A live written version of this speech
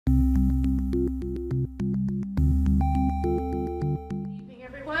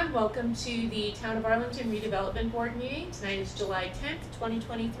everyone. Welcome to the Town of Arlington Redevelopment Board meeting. Tonight is July 10th,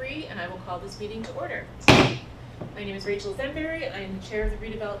 2023, and I will call this meeting to order. My name is Rachel Zenberry. I am the chair of the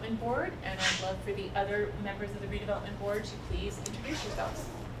Redevelopment Board, and I'd love for the other members of the Redevelopment Board to please introduce yourselves.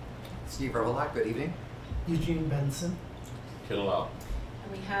 Steve Revelak, good evening. Eugene Benson. Kittle.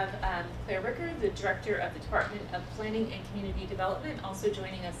 And we have Claire Ricker, the Director of the Department of Planning and Community Development, also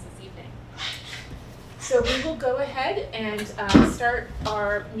joining us this evening. So we will go ahead and start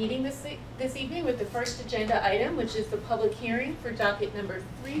our meeting this evening with the first agenda item, which is the public hearing for docket number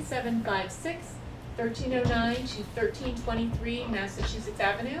 3756, 1309 to 1323 Massachusetts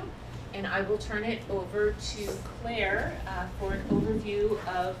Avenue. And I will turn it over to Claire for an overview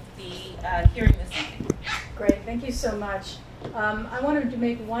of the hearing this evening. Great, thank you so much. I wanted to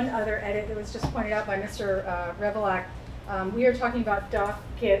make one other edit that was just pointed out by Mr. Revelak. We are talking about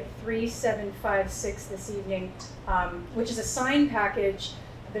docket 3756 this evening, which is a sign package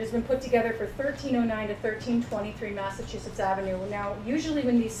that has been put together for 1309 to 1323 Massachusetts Avenue. Now, usually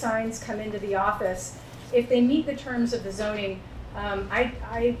when these signs come into the office, if they meet the terms of the zoning,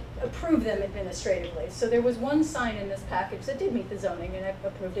 I approve them administratively. So there was one sign in this package that did meet the zoning, and I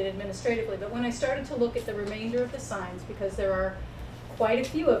approved it administratively. But when I started to look at the remainder of the signs, because there are quite a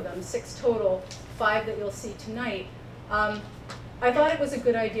few of them, 6 total, 5 that you'll see tonight, I thought it was a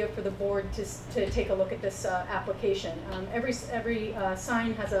good idea for the board to take a look at this application. Every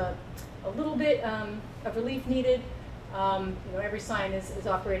sign has a little bit of relief needed. Every sign is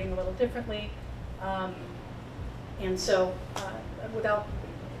operating a little differently. And so,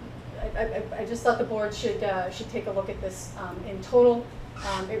 I just thought the board should take a look at this in total.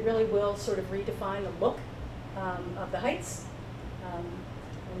 It really will sort of redefine the look of the heights.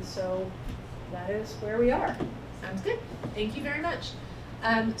 And so that is where we are. Sounds good. Thank you very much.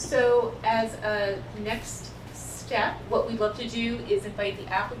 So as a next step, what we'd love to do is invite the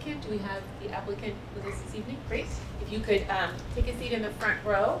applicant. Do we have the applicant with us this evening? Great. If you could take a seat in the front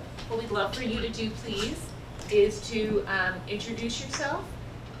row. What we'd love for you to do, please, is to introduce yourself.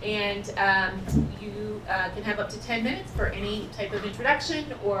 And you can have up to 10 minutes for any type of introduction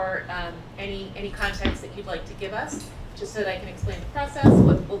or any context that you'd like to give us, just so that I can explain the process.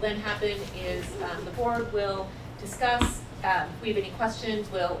 What will then happen is the board will discuss. If we have any questions,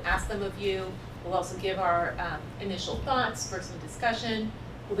 we'll ask them of you. We'll also give our initial thoughts for some discussion.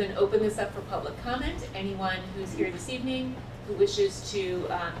 We'll then open this up for public comment. Anyone who's here this evening who wishes to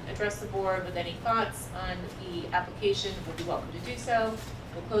address the board with any thoughts on the application will be welcome to do so.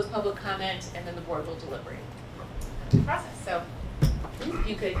 We'll close public comment, and then the board will deliberate the process. So please, if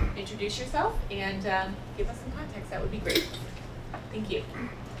you could introduce yourself and give us some context, that would be great. Thank you.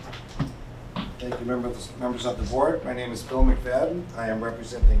 Thank you, members of the board. My name is Bill McFadden. I am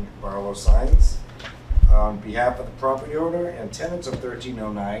representing Barlow Signs. On behalf of the property owner and tenants of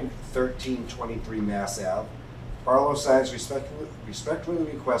 1309, 1323 Mass Ave, Barlow Signs respectfully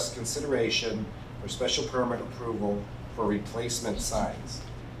request consideration for special permit approval for replacement signs.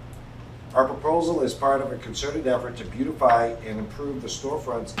 Our proposal is part of a concerted effort to beautify and improve the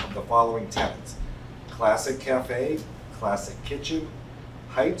storefronts of the following tenants: Classic Cafe, Classic Kitchen,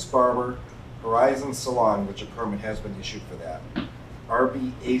 Heights Barber, Horizon Salon, which a permit has been issued for that,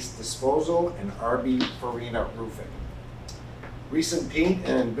 RB Ace Disposal, and RB Farina Roofing. Recent paint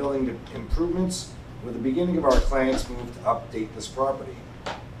and building improvements were the beginning of our client's move to update this property,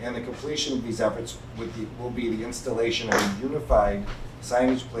 and the completion of these efforts will be the installation of a unified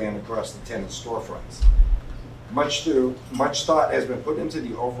signage plan across the tenant storefronts. Much thought has been put into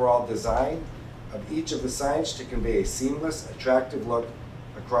the overall design of each of the signs to convey a seamless, attractive look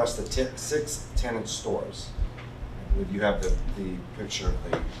across the 6 tenant stores. I believe you have the picture of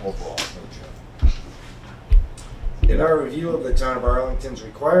the overall picture. In our review of the Town of Arlington's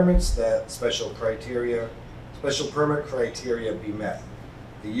requirements that special permit criteria be met.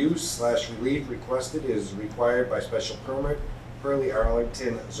 The use/relief requested is required by special permit per the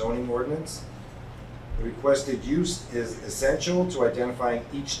Arlington zoning ordinance. The requested use is essential to identifying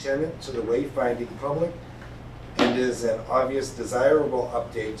each tenant to the wayfinding public and is an obvious desirable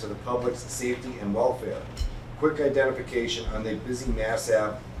update to the public's safety and welfare. Quick identification on the busy Mass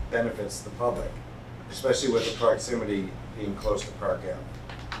Ave benefits the public, especially with the proximity being close to Park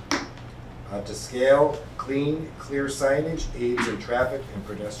Ave. To scale, clean, clear signage aids in traffic and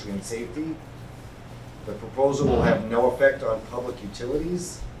pedestrian safety. The proposal will have no effect on public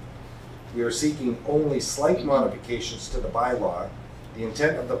utilities. We are seeking only slight modifications to the bylaw. The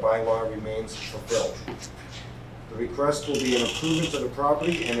intent of the bylaw remains fulfilled. The request will be an improvement to the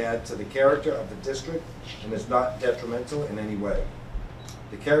property and add to the character of the district and is not detrimental in any way.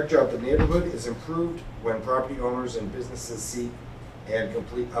 The character of the neighborhood is improved when property owners and businesses seek and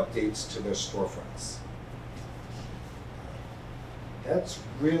complete updates to their storefronts. That's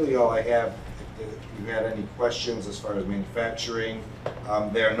really all I have. If you had any questions as far as manufacturing,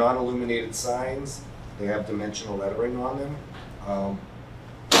 they are non-illuminated signs. They have dimensional lettering on them.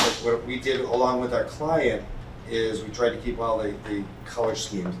 What we did along with our client is we tried to keep all the color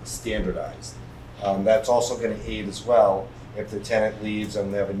schemes standardized. That's also going to aid as well. If the tenant leaves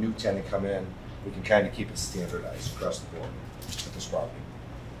and they have a new tenant come in, we can kind of keep it standardized across the board at this property.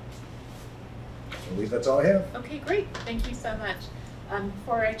 I believe that's all I have. Okay, great. Thank you so much.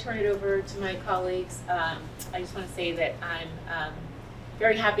 Before I turn it over to my colleagues, I just want to say that I'm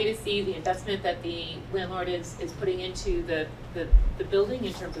very happy to see the investment that the landlord is putting into the building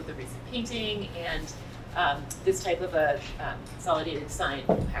in terms of the recent painting and this type of a consolidated sign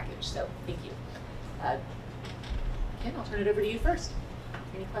package. So thank you. Ken, I'll turn it over to you first.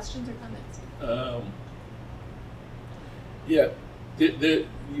 Any questions or comments? Yeah,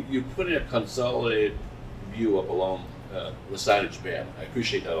 you put in a consolidated view up along the signage band. I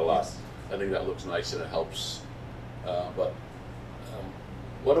appreciate that a lot. Yes. I think that looks nice and it helps. But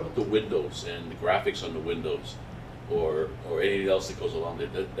what about the windows and the graphics on the windows, or anything else that goes along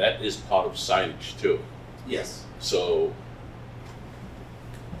there? That is part of signage too. Yes. So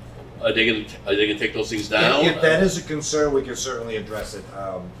are they gonna take those things down? If that is a concern, we can certainly address it.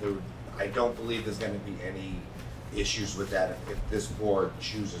 I don't believe there's going to be any issues with that if this board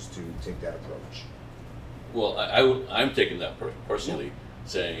chooses to take that approach. Well, I'm taking that personally,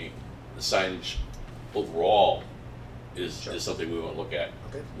 saying the signage overall is something we want to look at.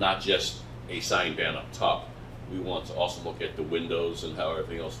 Okay. Not just a sign band up top. We want to also look at the windows and how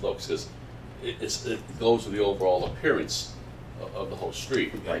everything else looks, because it goes with the overall appearance of the whole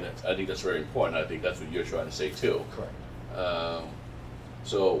street. Right. And I think that's very important. I think that's what you're trying to say too. Correct.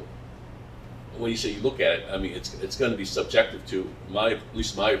 So when you say you look at it, I mean, it's going to be subjective to at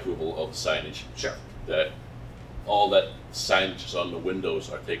least my approval of the signage. Sure. That all that signage on the windows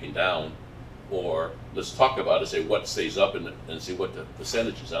are taken down, or let's talk about it, say what stays up and see what the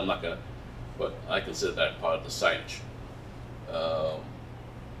percentage is. I'm not gonna, but I consider that part of the signage.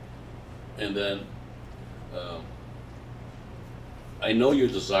 And then I know your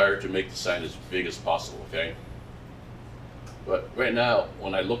desire to make the sign as big as possible, okay? But right now,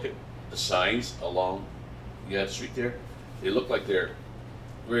 when I look at the signs along the street there, they look like they're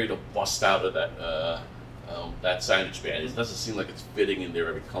ready to bust out of that signage band. It doesn't seem like it's fitting in there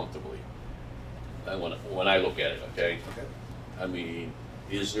very comfortably. When I look at it, okay? Okay. I mean,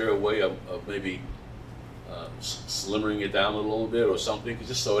 is there a way of maybe slimmering it down a little bit or something?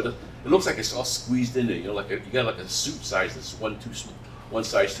 Just so it looks like it's all squeezed in there. You know, like you got like a suit size that's one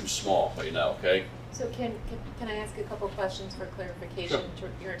size too small right now. Okay. So can I ask a couple questions for clarification to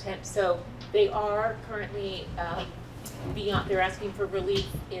your intent? So they are currently beyond. They're asking for relief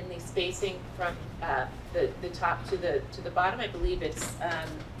in the spacing from the top to the bottom. I believe it's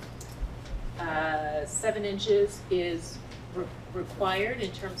 7 inches is required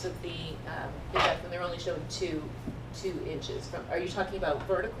in terms of the depth, and they're only showing 2 inches. Are you talking about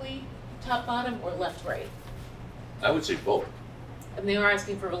vertically top bottom or left right? I would say both. And they are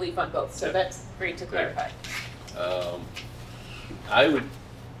asking for relief on both, so that's great to clarify. I would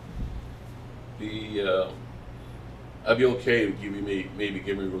be I'd be okay with maybe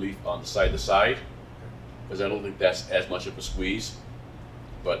give me relief on the side to side, because I don't think that's as much of a squeeze.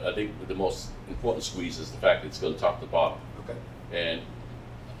 But I think the most important squeeze is the fact that it's going to top to bottom. Okay. And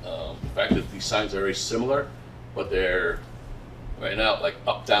the fact that these signs are very similar, but they're right now like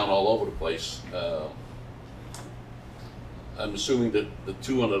up, down, all over the place. I'm assuming that the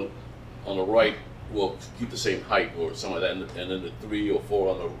 2 on the right will keep the same height or something like that, and then the 3 or 4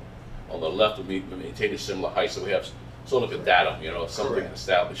 on the left will maintain a similar height. So we have sort of a datum, you know, something Correct.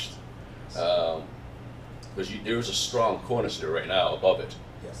 established. Because there is a strong cornice there right now above it.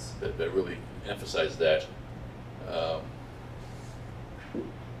 Yes. That really emphasize that.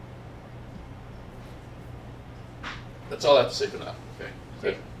 That's all I have to say for now. Okay.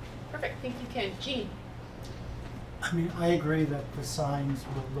 Great. Perfect. Thank you, Ken. Jean. I mean, I agree that the signs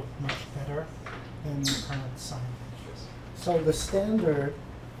will look much better than the current signage. So the standard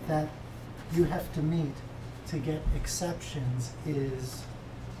that you have to meet to get exceptions is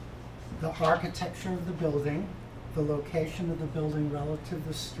the architecture of the building, the location of the building relative to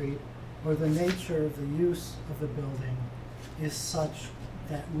the street, or the nature of the use of the building is such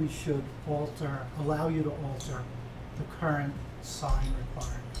that we should allow you to alter the current sign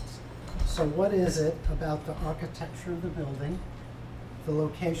requirements. So what is it about the architecture of the building, the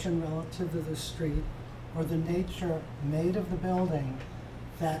location relative to the street, or the nature made of the building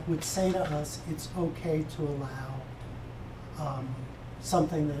that would say to us it's okay to allow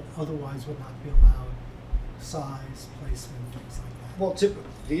something that otherwise would not be allowed, size, placement, things like that. Well,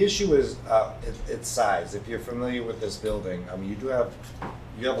 the issue is its size. If you're familiar with this building, I mean, you have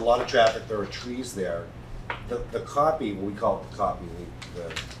a lot of traffic. There are trees there. The copy, what we call it the copy,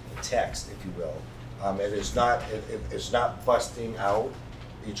 the text, if you will, it's not busting out.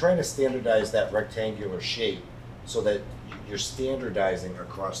 You're trying to standardize that rectangular shape so that you're standardizing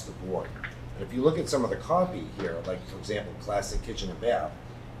across the board. And if you look at some of the copy here, like for example, classic kitchen and bath,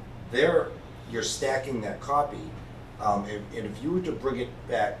 you're stacking that copy. And if you were to bring it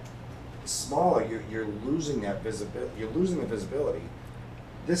back smaller, you're losing that visibility. You're losing the visibility.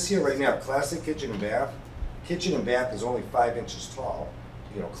 This here right now, classic kitchen and bath. Kitchen and bath is only 5 inches tall.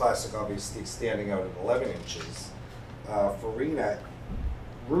 You know, classic obviously standing out at 11 inches. Farina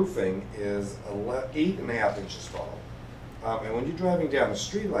roofing is 8.5 inches tall. And when you're driving down the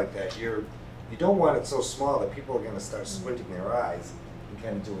street like that, you don't want it so small that people are going to start squinting their eyes and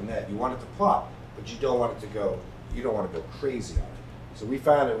kind of doing that. You want it to pop, but you don't want it to go. You don't want to go crazy on it. So we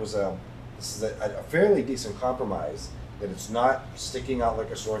found this is a fairly decent compromise, that it's not sticking out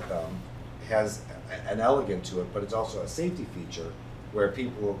like a sore thumb. It has an elegance to it, but it's also a safety feature where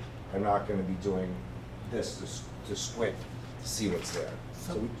people are not going to be doing this to squint to see what's there.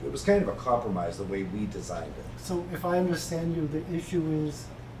 So it was kind of a compromise the way we designed it. So if I understand you, the issue is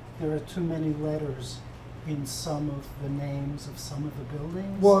there are too many letters in some of the names of some of the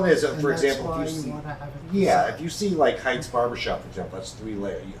buildings? Well, it is. And For that's example, why if you see, want to have it yeah, beside. if you see like Heights Barbershop, for example, that's 3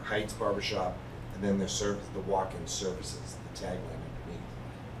 layers. Heights Barbershop, and then the walk-in services, the tagline underneath.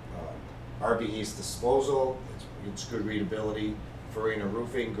 RV East Disposal, it's good readability. Farina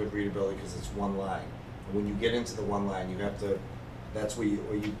Roofing, good readability because it's one line. And when you get into the one line, you have to. That's where you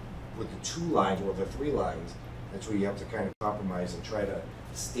with the 2 lines or the 3 lines. That's where you have to kind of compromise and try to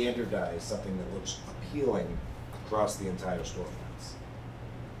standardize something that looks appealing across the entire storefronts.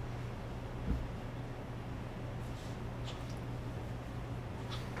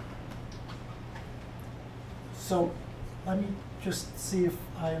 So let me just see if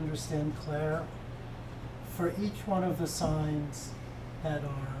I understand, Claire. For each one of the signs that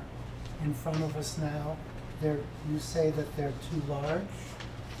are in front of us now, you say that they're too large?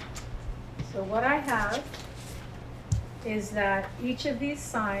 So what I have is that each of these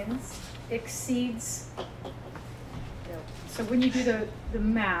signs exceeds, so when you do the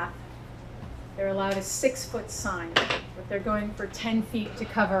math, they're allowed a 6-foot sign, but they're going for 10 feet to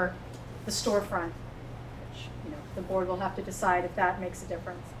cover the storefront, which, the board will have to decide if that makes a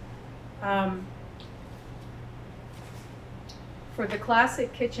difference. For the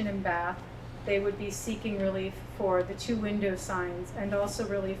classic kitchen and bath, they would be seeking relief for the 2 window signs and also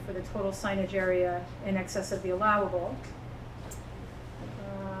relief for the total signage area in excess of the allowable.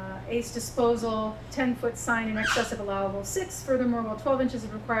 Ace Disposal, 10-foot sign in excess of allowable 6. Furthermore, while 12 inches is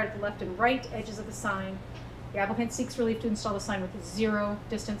required at the left and right edges of the sign, the applicant seeks relief to install the sign with 0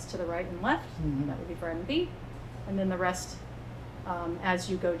 distance to the right and left. Mm-hmm. That would be for M and B. And then the rest as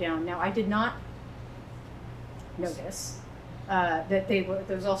you go down. Now, I did not notice that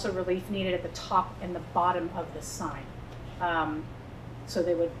there was also relief needed at the top and the bottom of the sign. So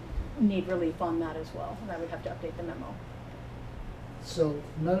they would need relief on that as well, and I would have to update the memo. So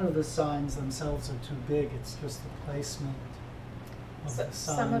none of the signs themselves are too big, it's just the placement of the signs.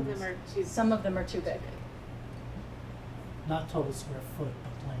 Some of them are too. Some of them are too big. Not total square foot,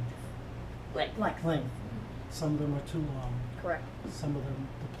 but length. Length. Some of them are too long. Correct. Some of them,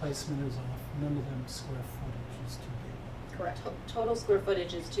 the placement is off. None of them square footage is too big. Correct. Total square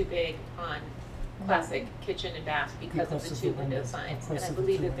footage is too big on classic kitchen and bath because of the 2 window signs. And I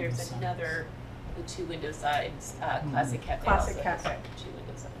believe that there's another, the 2 window signs, classic cafe. Classic also cafe. has 2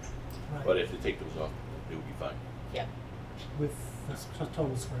 window signs. Right. But if they take those off, it would be fine. Yeah. With the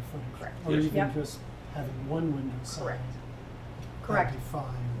total square footage. Correct. Or Yes. even Yep. just having 1 window sign. Correct. That'd Correct. be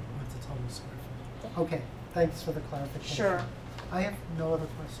fine with the total square footage. Okay, thanks for the clarification. Sure. I have no other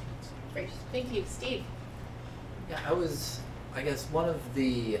questions. Great. Thank you. Steve? Yeah, I guess one of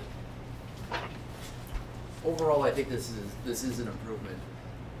the, overall, I think this is an improvement.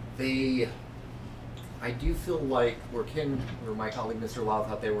 I do feel like where my colleague Mr. Lau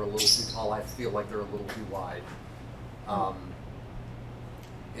thought they were a little too tall, I feel like they're a little too wide. To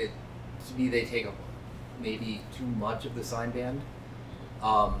me, they take up maybe too much of the sign band.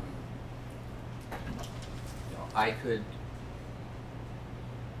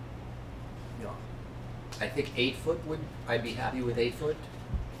 I think 8 foot I'd be happy with 8 foot,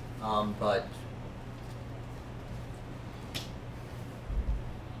 but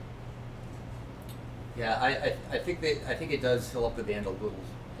yeah, I think it does fill up the band a little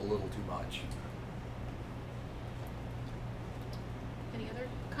too much. Any other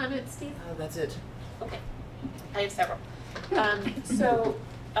comments, Steve? That's it. Okay, I have several.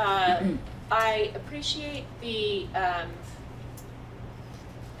 I appreciate the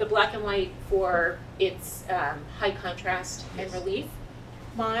black and white for its high contrast and relief.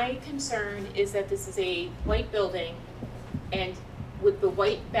 My concern is that this is a white building, and with the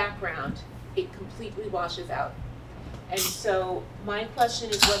white background, it completely washes out. And so my question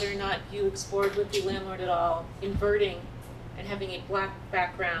is whether or not you explored with the landlord at all inverting and having a black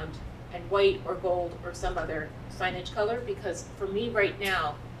background and white or gold or some other signage color, because for me right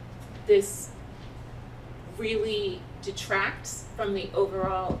now, this really detracts from the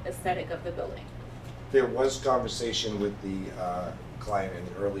overall aesthetic of the building. There was conversation with the client in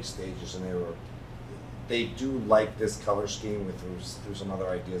the early stages, and they do like this color scheme. Through some other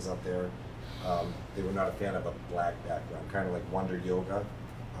ideas out there. They were not a fan of a black background, kind of like Wonder Yoga.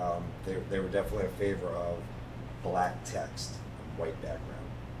 They were definitely in favor of black text and white background.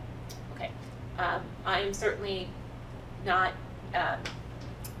 Okay, I am certainly not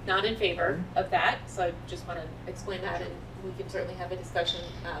in favor of that, so I just want to explain that, and we can certainly have a discussion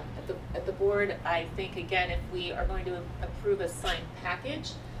at the board. I think, again, if we are going to approve a sign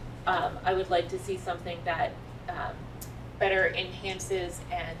package, I would like to see something that better enhances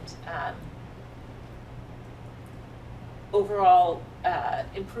and overall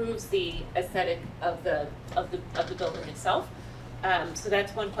improves the aesthetic of the building itself. So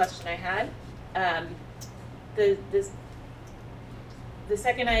that's one question I had. The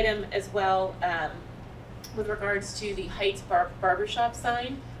second item as well, with regards to the Heights barbershop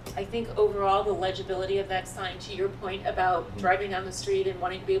sign, I think overall the legibility of that sign, to your point about driving down the street and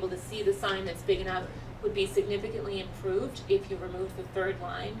wanting to be able to see the sign that's big enough, would be significantly improved if you removed the third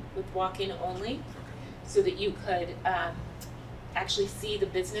line with walk-in only, so that you could actually see the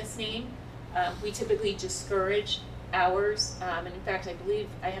business name. We typically discourage hours, and in fact, I believe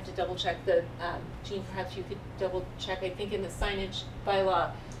I have to double check the, Jean, perhaps you could double check, I think in the signage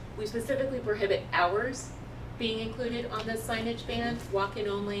bylaw, we specifically prohibit hours being included on the signage band, walk-in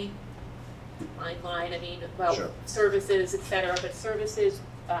only, line, I mean, well, Sure. Services, et cetera, but services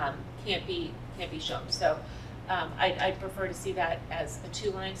can't be shown. So I'd prefer to see that as a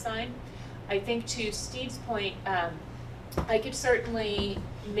two-line sign. I think to Steve's point, I could certainly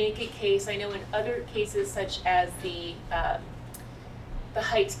make a case. I know in other cases, such as the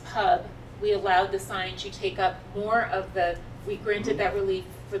Heights pub, we allowed the sign to take up more of the. We granted that relief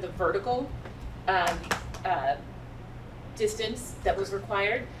for the vertical distance that was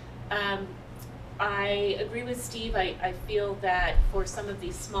required. I agree with Steve. I feel that for some of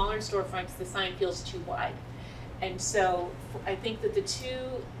these smaller storefronts, the sign feels too wide, and so I think that the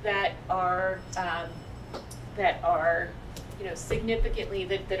two that are significantly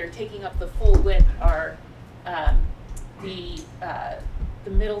that are taking up the full width are the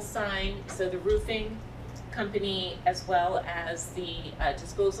middle sign, so the roofing company as well as the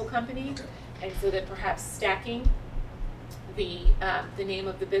disposal company, and so that perhaps stacking the name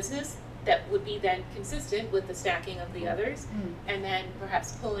of the business that would be then consistent with the stacking of the others, and then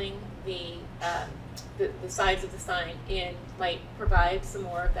perhaps pulling the sides of the sign in might provide some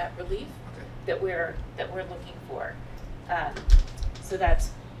more of that relief that we're looking for. So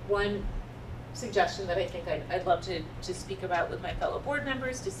that's one suggestion that I think I'd love to speak about with my fellow board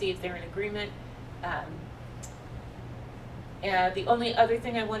members to see if they're in agreement. The only other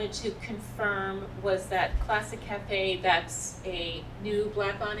thing I wanted to confirm was that Classic Cafe, that's a new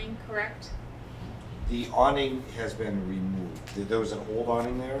black awning, correct? The awning has been removed. There was an old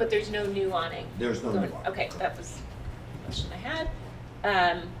awning there. But there's no new awning. There's no new awning. Okay, that was the question I had.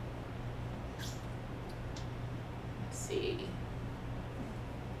 Let's see.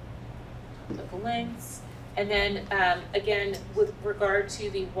 The lengths. And then again, with regard to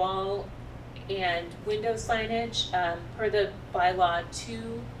the wall and window signage, per the bylaw,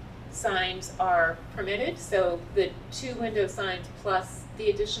 2 signs are permitted. So the 2 window signs plus the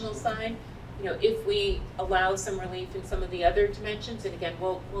additional sign. You know, if we allow some relief in some of the other dimensions, and again,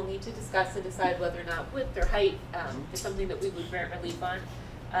 we'll need to discuss and decide whether or not width or height is something that we would grant relief on.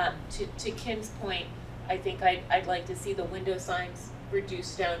 To Kim's point, I think I'd like to see the window signs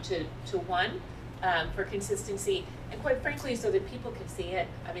reduced down to 1 for consistency, and quite frankly, so that people can see it.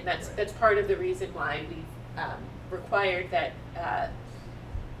 I mean, that's part of the reason why we've required that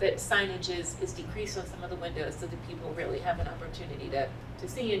that signage is decreased on some of the windows, so that people really have an opportunity to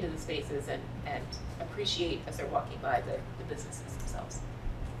see into the spaces and appreciate as they're walking by the businesses themselves.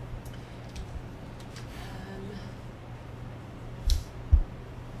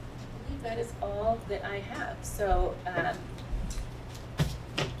 I believe that is all that I have. So,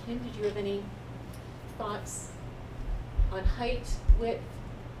 Kim, did you have any thoughts on height, width,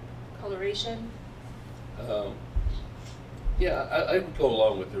 coloration? Yeah, I would go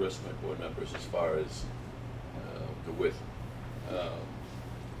along with the rest of my board members as far as the width.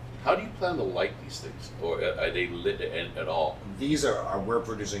 How do you plan to light these things, or are they lit at all? These are we're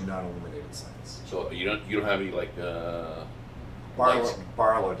producing non-illuminated signs. So you don't have any like Barlow, lights?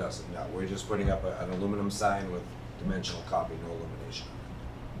 Barlow doesn't. No, we're just putting up an aluminum sign with dimensional copy, no illumination.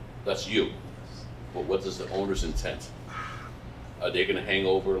 That's you. But what is the owner's intent? Are they going to hang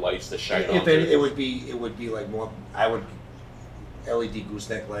over lights that shine on? If it would be like more. I would LED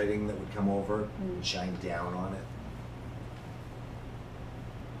gooseneck lighting that would come over and shine down on it.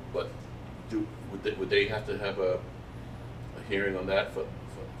 But would they have to have a hearing on that for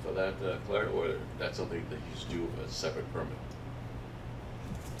that, Claire, or that's something that you just do as a separate permit?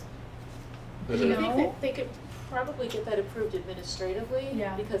 I think that they could probably get that approved administratively,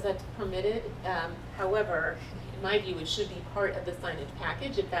 Yeah. because that's permitted. However, in my view, it should be part of the signage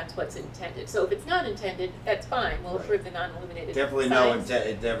package if that's what's intended. So if it's not intended, that's fine, we'll Right. approve the non-illuminated Definitely no signs. intent.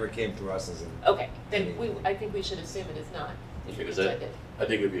 It never came through us as an. Okay, then I think we should assume it is not Because intended. I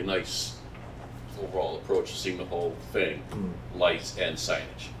think it'd be a nice overall approach to seeing the whole thing, lights and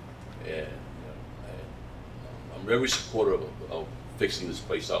signage. And I'm very supportive of fixing this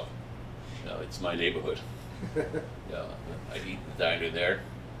place up. It's my neighborhood. I eat in the diner there.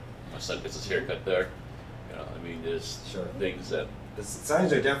 My son gets his haircut there. I mean, there's Sure. things that. The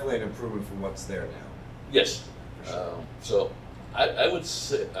signs are definitely an improvement from what's there now. Yes. For sure. So I would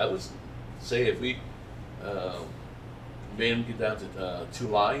say if we made them get down to 2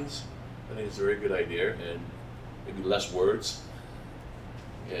 lines, I think it's a very good idea, and maybe less words,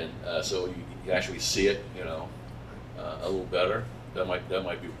 and so you actually see it, a little better. That might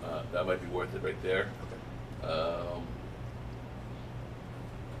be worth it right there.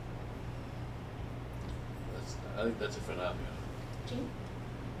 I think that's it for now. Jean?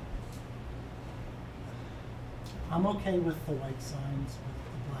 I'm okay with the white signs with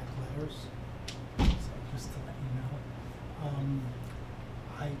the black letters, so just to let you know.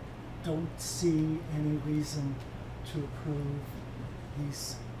 I don't see any reason to approve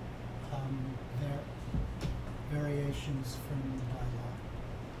these variations from the bylaw.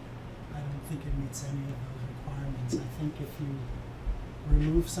 I don't think it meets any of those requirements. I think if you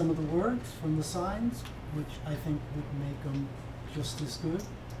remove some of the words from the signs, which I think would make them just as good,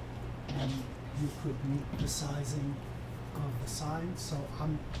 and you could meet the sizing of the signs. So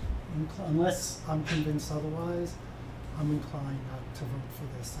unless I'm convinced otherwise, I'm inclined not to vote for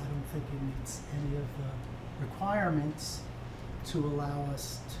this. I don't think it meets any of the requirements to allow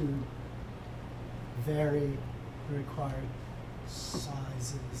us to vary the required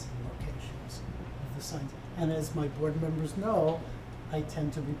sizes and locations of the signs. And as my board members know, I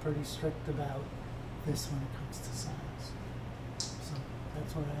tend to be pretty strict about this when it comes to signs. So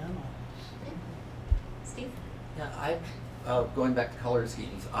that's what I am on. Steve? Yeah, going back to color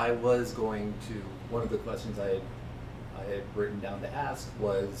schemes, I was going to, one of the questions I had written down to ask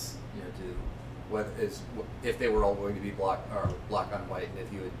was, if they were all going to be black on white, and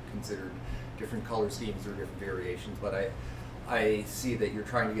if you had considered different color schemes or different variations. But I see that you're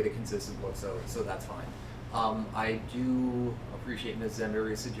trying to get a consistent look, so that's fine. I do appreciate Ms.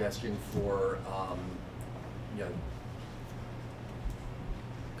 Zenberry's suggestion for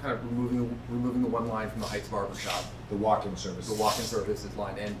kind of removing the one line from the Heights Barber Shop, The walk-in service. the walk-in services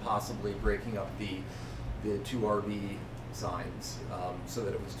line, and possibly breaking up the 2 RV signs so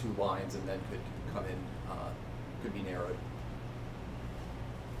that it was 2 lines and then could come in, could be narrowed.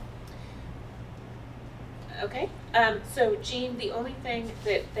 Okay, so Jean, the only thing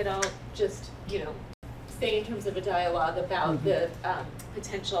that I'll just, say in terms of a dialogue about the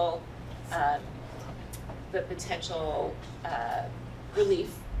potential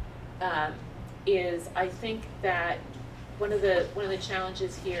relief is, I think that one of the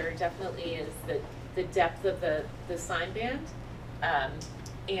challenges here definitely is the depth of the sign band.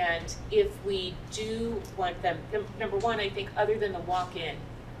 And if we do want them, number one, I think other than the walk-in,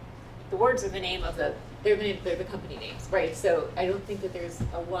 the words are the name of they're the company names, right? So I don't think that there's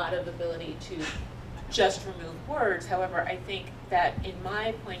a lot of ability to just remove words. However, I think that in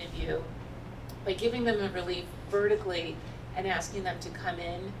my point of view, by giving them a relief vertically and asking them to come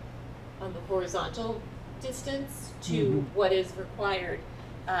in on the horizontal distance to what is required,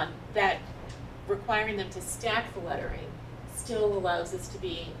 that requiring them to stack the lettering still allows this to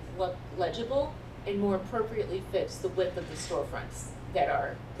be legible and more appropriately fits the width of the storefronts that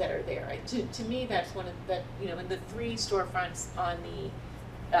are there. To me, that's one of in the 3 storefronts on the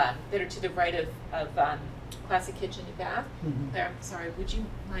that are to the right of classic kitchen and bath. Mhm. There, I'm sorry, would you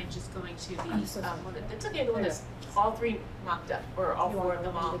mind just going to the, I'm so sorry. one that, that's okay, the one that's all three mocked up, or all You four want of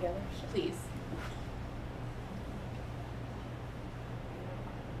them all all, together? Sure. please.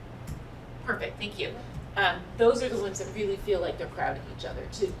 Perfect, thank you. Those are the ones that really feel like they're crowding each other,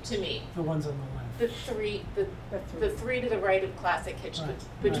 to me. The ones on the left. The three to the right of Classic Kitchen,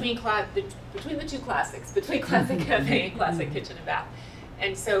 Right, between between the two classics, between Classic Cafe and Classic Kitchen and Bath.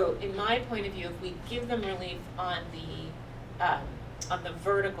 And so, in my point of view, if we give them relief on the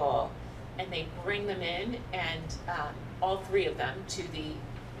vertical, and they bring them in, and all three of them to the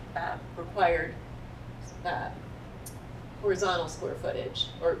required horizontal square footage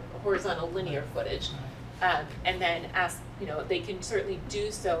or horizontal linear footage, and then ask, they can certainly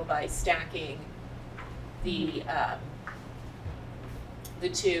do so by stacking the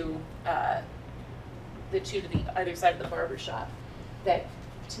two to the other side of the barber shop. That,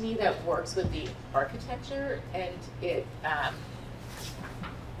 to me, that works with the architecture, and it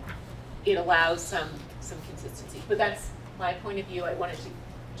allows some consistency. But that's my point of view. I wanted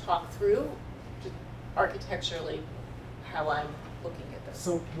to talk through architecturally how I'm looking at this.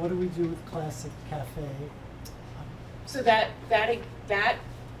 So what do we do with Classic Cafe? So that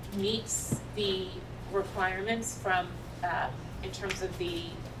meets the requirements from in terms of the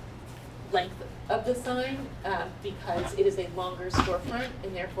length of the sign, because it is a longer storefront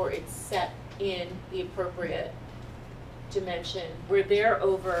and therefore it's set in the appropriate dimension. Where they're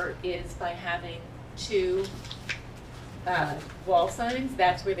over is by having two wall signs.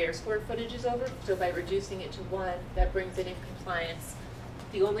 That's where their square footage is over. So by reducing it to one, that brings it in compliance.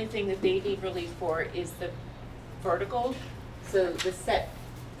 The only thing that they need relief for is the vertical, so the set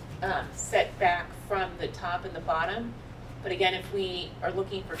back from the top and the bottom. But again, if we are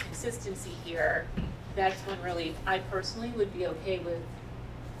looking for consistency here, that's one relief I personally would be okay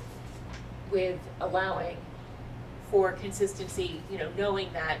with allowing for consistency,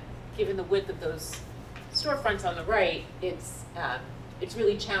 knowing that given the width of those storefronts on the right, it's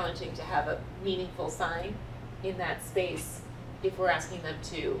really challenging to have a meaningful sign in that space if we're asking them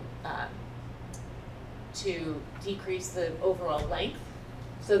to decrease the overall length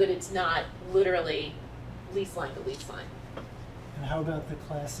so that it's not literally lease line to lease line. And how about the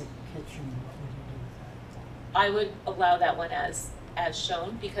Classic Kitchen? What would you do with that? I would allow that one as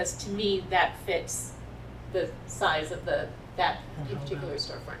shown, because to me that fits the size of that particular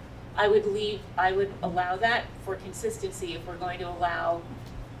storefront. I would allow that for consistency if we're going to allow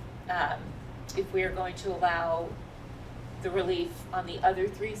the relief on the other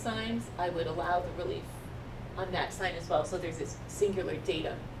three signs. I would allow the relief on that sign as well, so there's this singular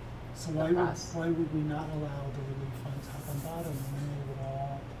datum. So why would we not allow the relief on top and bottom, and then they would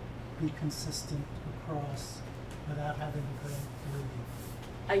all be consistent across without having to grant relief?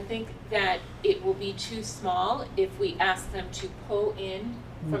 I think that it will be too small if we ask them to pull in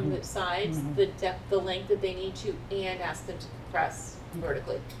from the sides the depth, the length that they need to, and ask them to compress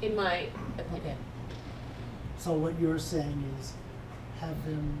vertically, in my opinion. So what you're saying is have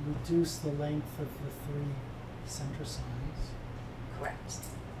them reduce the length of the three center signs, Correct.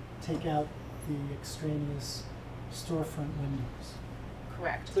 take out the extraneous storefront windows.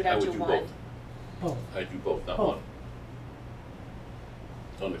 Correct. Go I down would to do one. both. Both. I do both, not Both. one.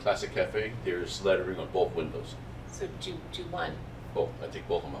 So on the Classic Cafe, there's lettering on both windows. So do one. Both, I take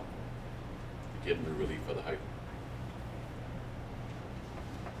both of them out. To give them the relief for the height.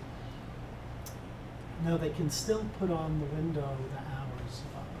 No, they can still put on the window the hours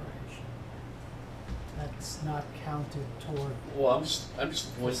of operation. That's not counted toward. Well, I'm just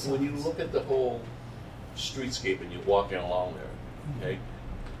when you look at the whole streetscape and you're walking along there, okay,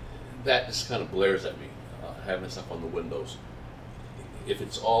 that just kind of blares at me, having stuff on the windows. If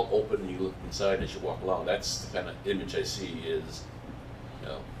it's all open and you look inside as you walk along, that's the kind of image I see is,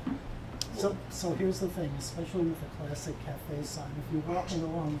 So here's the thing, especially with the Classic Cafe sign, if you're walking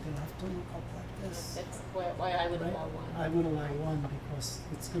along, you're gonna have to look up like this. That's why I would Right? allow one. I would allow one because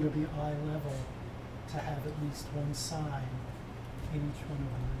it's gonna be eye level to have at least one sign in each one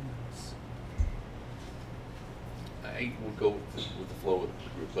of the windows. I would go with the flow of the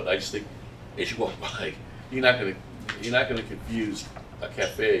group, but I just think as you walk by, you're not gonna confuse a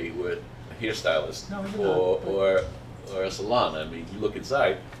cafe with a hairstylist No, you're not, or a salon. I mean, you look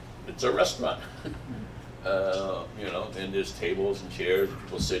inside, it's a restaurant. And there's tables and chairs and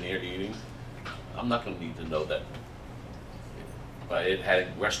people sitting here eating. I'm not gonna need to know that. By it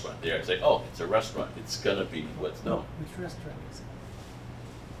having restaurant there, it's like, oh, it's a restaurant. It's gonna be what's known. Which restaurant is it?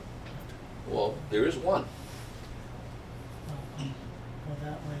 Well, there is one. Well, go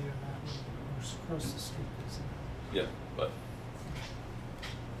that way or that way, or across the street, isn't it? Yeah, but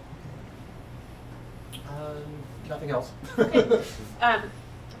Nothing else. Okay.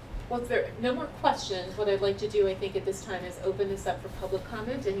 Well, if there are no more questions, what I'd like to do, I think, at this time is open this up for public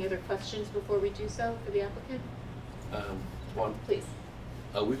comment. Any other questions before we do so for the applicant? One, Please.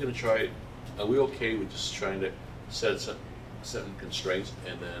 are we gonna try, are we okay with just trying to set some constraints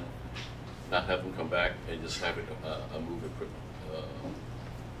and then not have them come back and just have it move it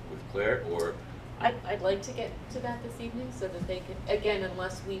with Claire, or? I'd like to get to that this evening so that they can, again,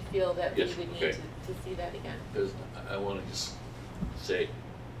 unless we feel that we Yes, would need okay. to see that again. Because I want to just say,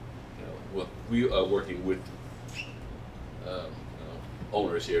 well, we are working with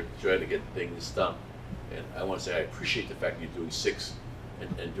owners here trying to get things done, and I want to say I appreciate the fact that you're doing 6,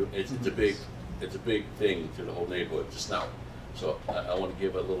 and it's a big thing to the whole neighborhood just now. So I want to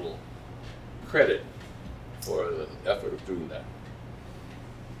give a little credit for the effort of doing that.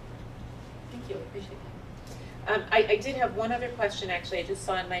 Thank you, I appreciate that. I did have one other question, actually, I just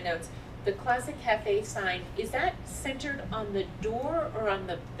saw in my notes. The Classic Cafe sign, is that centered on the door or on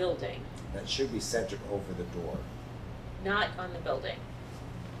the building? That should be centered over the door. Not on the building?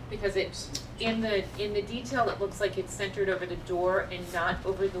 Because it's, in the detail, it looks like it's centered over the door and not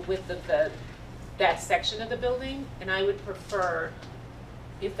over the width of that section of the building. And I would prefer,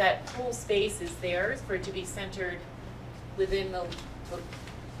 if that whole space is theirs, for it to be centered within the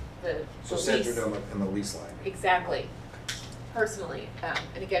So lease. centered in the lease line. Exactly, personally,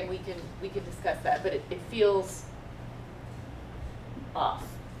 and again, we can discuss that, but it feels off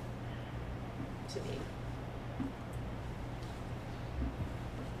to me.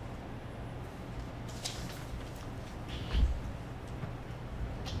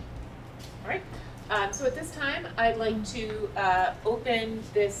 All right, so at this time, I'd like to open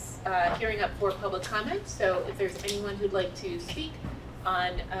this hearing up for public comment. So if there's anyone who'd like to speak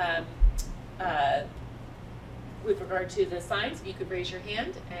on with regard to the signs, if you could raise your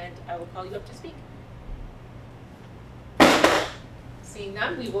hand and I will call you up to speak. Seeing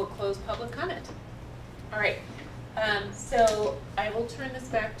none, we will close public comment. All right, so I will turn this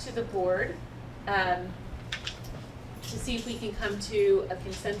back to the board to see if we can come to a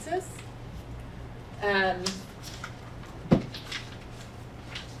consensus.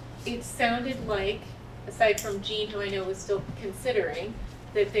 It sounded like, aside from Jean, who I know was still considering,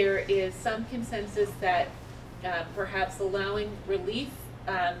 that there is some consensus that perhaps allowing relief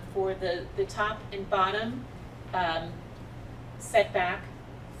for the top and bottom setback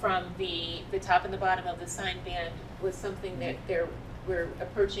from the top and the bottom of the sign band was something that we're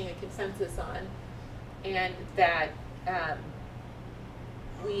approaching a consensus on, and that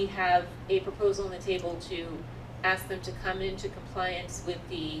we have a proposal on the table to ask them to come into compliance with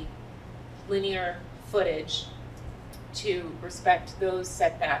the linear footage to respect those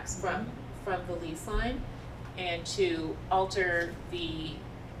setbacks from the lease line, and to alter the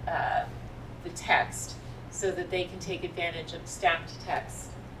text so that they can take advantage of stacked text,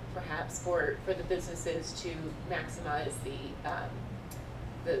 perhaps for the businesses to maximize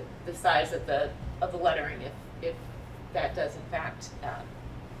the size of the lettering, if that does in fact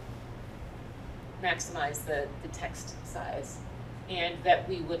maximize the text size, and that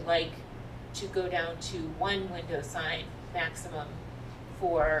we would like to go down to 1 window sign maximum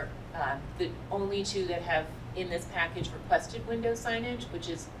for the only 2 that have in this package requested window signage,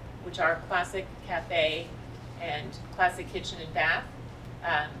 which are Classic Cafe and Classic Kitchen and Bath.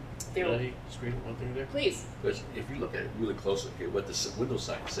 Can I screen one thing there? Please. Because if you look at it really closely, okay, what the window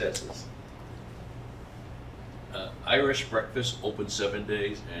sign says is Irish breakfast open 7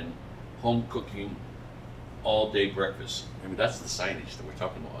 days and home cooking all day breakfast. I mean, that's the signage that we're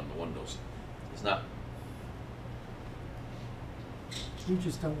talking about on the windows. It's not. You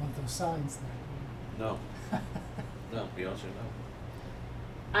just don't want those signs there. No. No, be honest with you,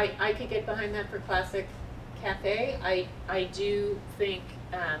 no. I could get behind that for Classic Cafe. I do think,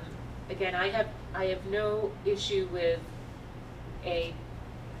 again, I have no issue with a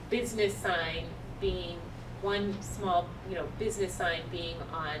business sign being one small, business sign being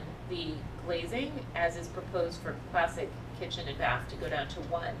on the glazing, as is proposed for Classic Kitchen and Bath, to go down to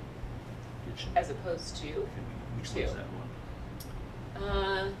 1 Kitchen. as opposed to Which 2. one's that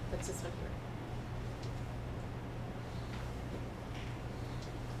one? What's this one here?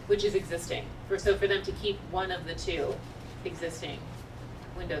 Which is existing. So for them to keep 1 of the 2 existing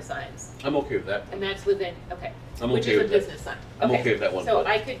window signs. I'm okay with that. And that's within, okay. I'm Which okay is a with that. business sign. I'm okay with that one, So but-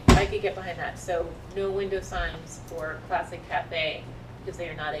 I could get behind that. So no window signs for Classic Cafe, because they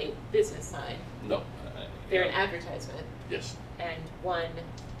are not a business sign. No. They're an advertisement. Yes. And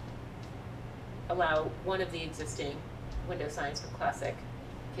allow 1 of the existing window signs for Classic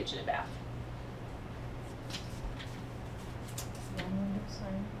Kitchen and Bath. 1 window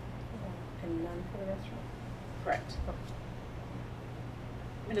sign and none for the restaurant? Correct.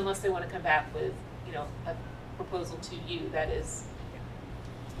 And unless they want to come back with, you know, a proposal to you that is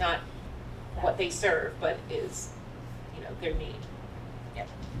not what they serve, but is, you know, their need. Yep.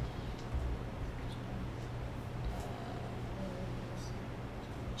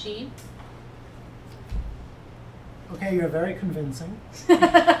 Jean? Okay, you're very convincing.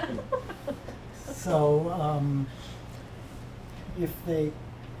 So, if they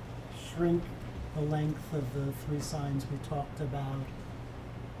shrink the length of the 3 signs we talked about,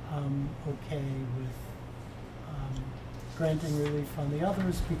 okay with granting relief on the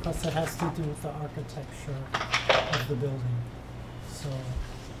others because it has to do with the architecture of the building. So,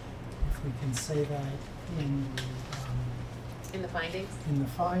 if we can say that in In the findings? the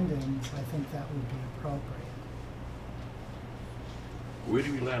findings, I think that would be appropriate. Where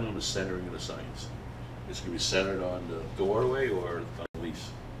do we land on the centering of the signs? Is it going to be centered on the doorway or on the lease?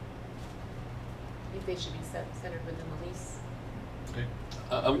 I think they should be centered within the lease. Okay.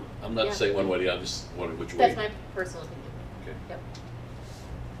 I'm not Yeah. saying one way or the other, I'm just wondering which way. That's my personal opinion. Okay. Yep.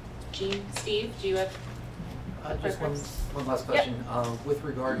 Jean, Steve, do you have a Just preference? one last question. With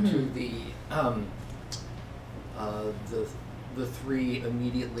regard to the 3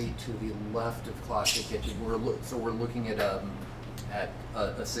 immediately to the left of Classic Kitchen, we're looking at a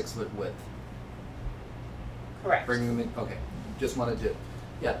 6-foot width. Correct. Bringing them in. Okay. Just wanted to.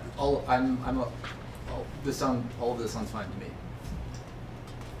 Yeah. All of this sounds fine to me.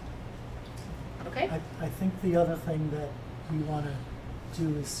 Okay. I think the other thing that we want to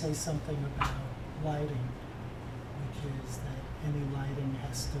do is say something about lighting, which is that any lighting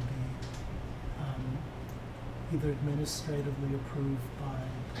has to be either administratively approved by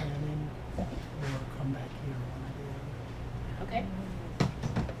planning or come back here, one or the other. Okay.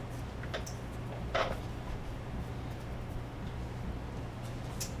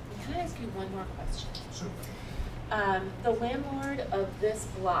 Can I ask you one more question? Sure. The landlord of this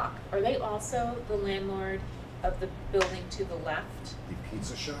block, are they also the landlord of the building to the left, The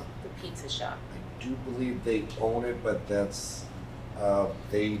pizza shop? the pizza shop? I do believe they own it, but that's,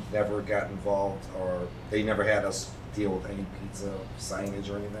 they never got involved, or they never had us deal with any pizza signage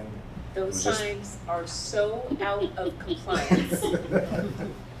or anything. Those was just- signs are so out of compliance.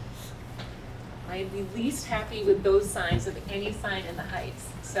 I am the least happy with those signs of any sign in the Heights.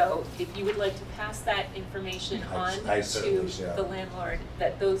 So if you would like to pass that information on I certainly to shall. the landlord,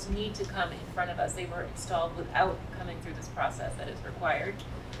 that those need to come in front of us. They were installed without coming through this process that is required.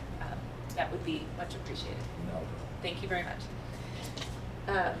 That would be much appreciated. No. Thank you very much.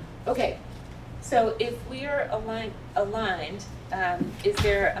 Okay, so if we are aligned, is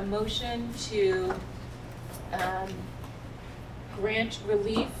there a motion to grant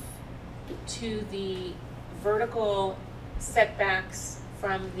relief to the vertical setbacks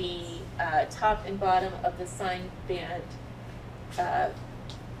from the top and bottom of the sign band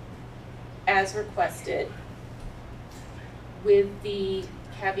as requested, with the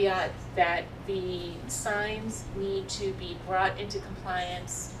caveat that the signs need to be brought into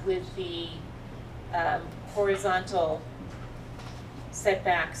compliance with the horizontal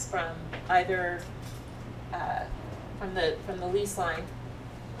setbacks from either from the lease line,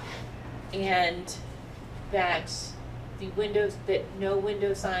 and that the windows, that no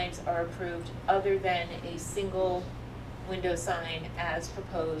window signs are approved other than a single window sign as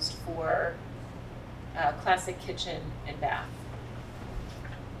proposed for Classic Kitchen and Bath.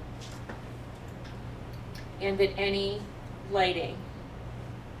 And that any lighting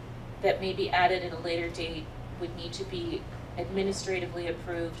that may be added at a later date would need to be administratively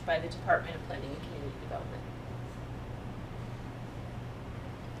approved by the Department of Planning and Community Development.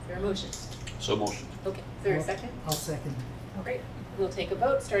 Is there a motion? So motion. Okay, is there a second? I'll second. Great. We'll take a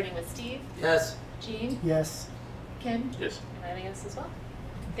vote, starting with Steve, Yes. Jean, Yes. Ken, Yes. and I'm a yes as well.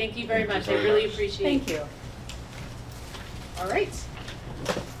 Thank you very Thank you much. I very really much. appreciate Thank you. All right.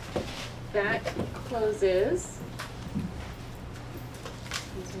 That closes,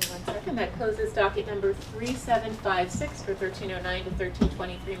 excuse me 1 second, that closes docket number 3756 for 1309 to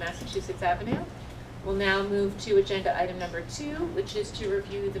 1323 Massachusetts Avenue. We'll now move to agenda item number 2, which is to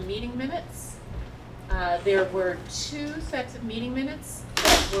review the meeting minutes. There were 2 sets of meeting minutes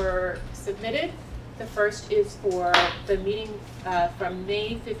that were submitted. The first is for the meeting from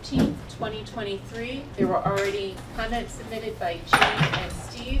May 15th, 2023. There were already comments submitted by Jean and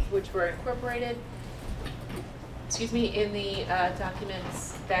Steve, which were incorporated, in the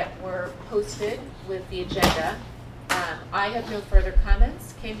documents that were posted with the agenda. I have no further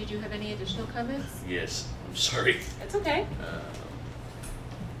comments. Kay, did you have any additional comments? Yes, I'm sorry. It's okay.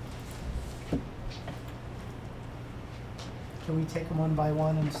 Can we take them one by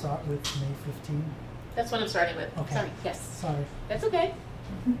one and start with May 15? That's what I'm starting with. Okay. Sorry, yes. Sorry. That's okay.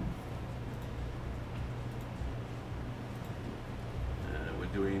 We're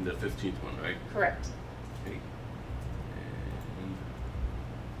doing the 15th one, right? Correct. Okay. And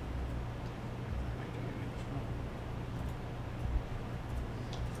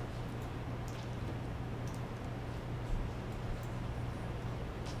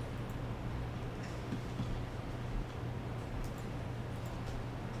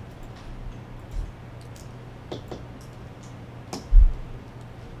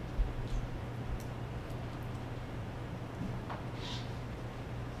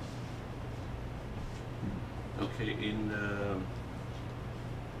okay, in the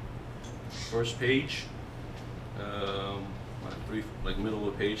first page, brief, like middle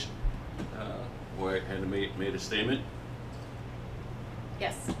of the page, where I kind of made a statement.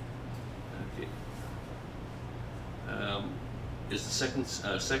 Yes. Okay. Is the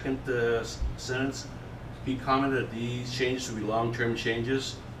second sentence? He commented that these changes will be long-term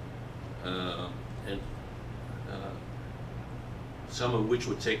changes, and some of which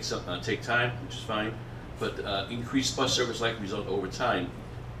would take time, which is fine. But increased bus service likely result over time.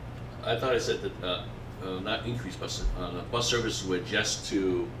 I thought I said that not increased bus service would adjust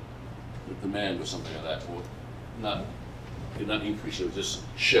to the demand or something like that. Or did not increase. It would just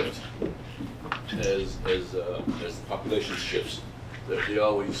shift as the population shifts. They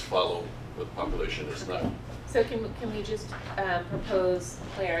always follow the population. It's not. So can we just propose,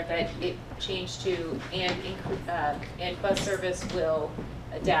 Claire, that it change to and bus service will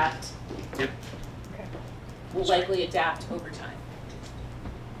adapt? Yep. Will likely adapt over time.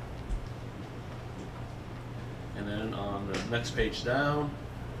 And then on the next page down,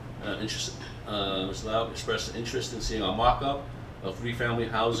 Ms. Lau expressed interest in seeing a mock-up of 3-family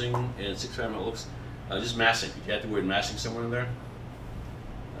housing and 6-family looks. Just massing. Did you add the word massing somewhere in there?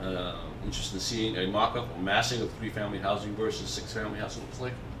 Interested in seeing a mock-up or massing of 3-family housing versus 6-family housing looks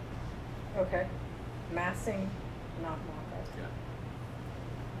like. Okay. Massing, not mock-up. Yeah.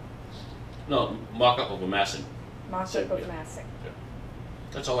 No, mock-up of a massing. Mock-up of Yeah. massing. Yeah.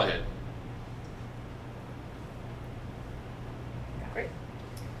 That's all I had. Great.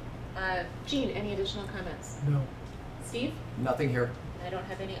 Jean, any additional comments? No. Steve? Nothing here. I don't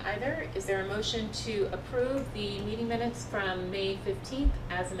have any either. Is there a motion to approve the meeting minutes from May 15th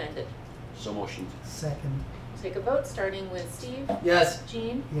as amended? So motioned. Second. Take a vote, starting with Steve, Yes.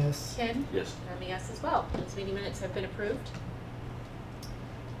 Jean, Yes. Ken, Yes. and I'm a yes as well. Those meeting minutes have been approved.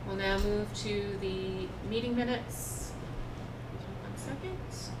 We'll now move to the meeting minutes. 1 second.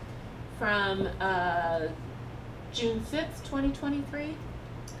 From June 5th, 2023.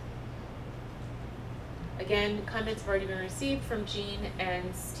 Again, comments have already been received from Jean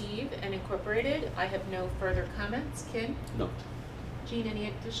and Steve and incorporated. I have no further comments. Ken? No. Jean, any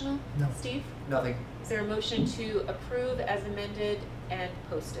additional? No. Steve? Nothing. Is there a motion to approve as amended and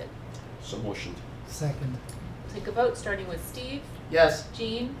posted? So motioned. Second. We'll take a vote, starting with Steve, Yes.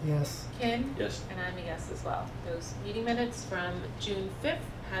 Jean, Yes. Ken, Yes. and I'm a yes as well. Those meeting minutes from June 5th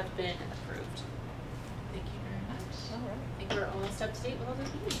have been approved. Thank you very much. All right. I think we're almost up to date with all those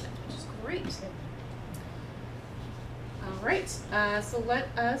meeting minutes, which is great. All right, so let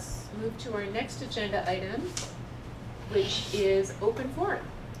us move to our next agenda item, which is open forum.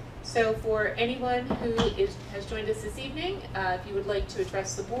 So for anyone who has joined us this evening, if you would like to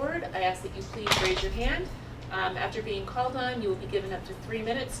address the board, I ask that you please raise your hand. After being called on, you will be given up to 3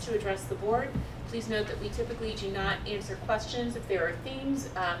 minutes to address the board. Please note that we typically do not answer questions. If there are themes,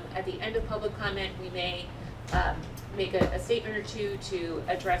 at the end of public comment, we may make a statement or two to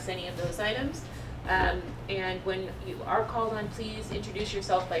address any of those items. And when you are called on, please introduce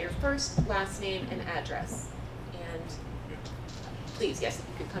yourself by your first, last name, and address. And please, yes, if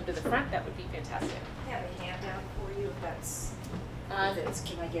you could come to the front, that would be fantastic. I have a handout for you if that's, Uh,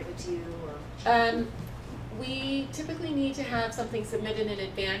 can I give it to you or? We typically need to have something submitted in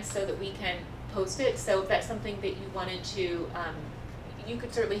advance so that we can post it. So if that's something that you wanted to, you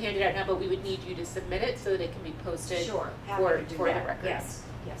could certainly hand it out now, but we would need you to submit it so that it can be posted Sure, for, happy to do for the that. record. Yes,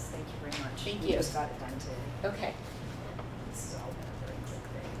 yes, thank you very much. Thank We you. just got it done today. Okay. This has all been a very quick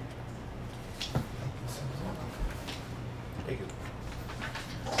thing. Thank you.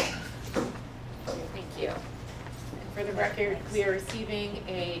 Thank you. And for the record, we are receiving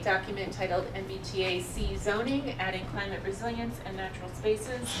a document titled MBTA-C zoning, adding climate resilience and natural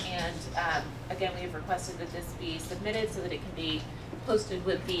spaces. And again, we have requested that this be submitted so that it can be posted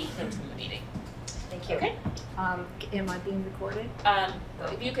with the minutes from the meeting. Thank you. Okay. Am I being recorded?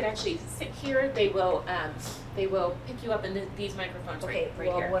 If you could actually sit here, they will pick you up in these microphones Okay, right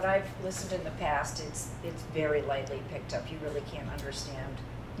well, here. what I've listened in the past, it's very lightly picked up. You really can't understand.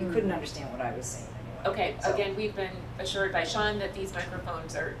 You Mm. couldn't understand what I was saying anyway. Okay, So- again, we've been assured by Sean that these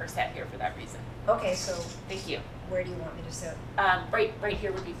microphones are set here for that reason. Okay, so Thank you. where do you want me to sit? Right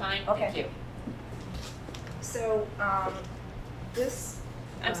here would be fine, thank Okay. you. So, this.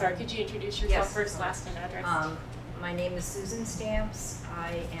 I'm sorry, could you introduce yourself Yes. first, last, and address? My name is Susan Stamps.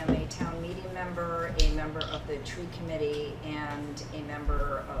 I am a town meeting member, a member of the tree committee, and a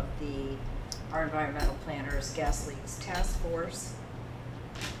member of our environmental planners gas leaks task force.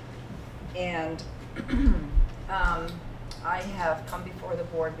 And I have come before the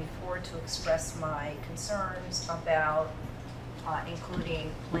board before to express my concerns about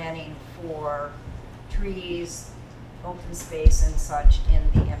including planning for trees, open space and such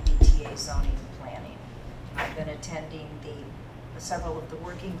in the MBTA zoning planning. I've been attending several of the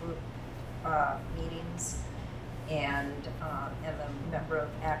working group meetings and am a member of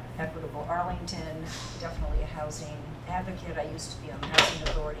Equitable Arlington, definitely a housing advocate. I used to be on the Housing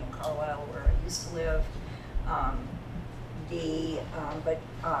Authority in Carlisle where I used to live. But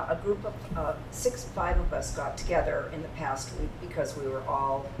a group of 5 of us got together in the past week because we were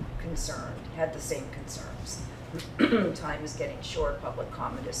all concerned, had the same concerns. Time is getting short, public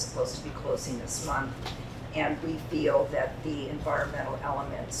comment is supposed to be closing this month, and we feel that the environmental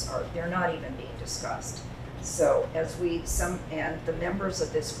elements they're not even being discussed. So and the members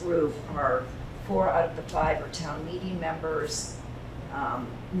of this group are 4 out of the 5 are town meeting members.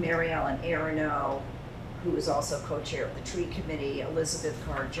 Mary Ellen Arano, who is also co-chair of the tree committee, Elizabeth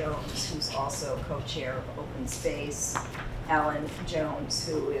Carr Jones, who's also co-chair of open space, Alan Jones,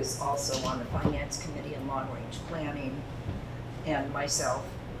 who is also on the finance committee and long range planning, and myself,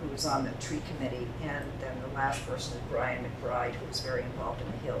 who's on the tree committee, and then the last person is Brian McBride, who's very involved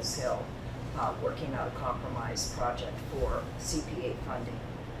in the Hills Hill, working out a compromise project for CPA funding.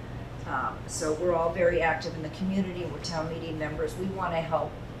 So we're all very active in the community. We're town meeting members. We want to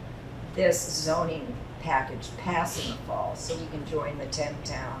help this zoning package pass in the fall so we can join the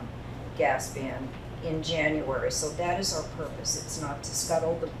 10-town gas ban in January. So that is our purpose. It's not to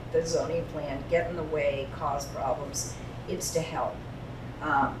scuttle the zoning plan, get in the way, cause problems. It's to help.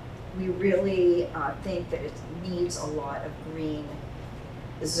 We really think that it needs a lot of green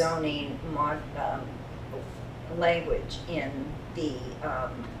zoning language in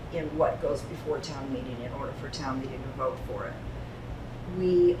what goes before town meeting in order for town meeting to vote for it.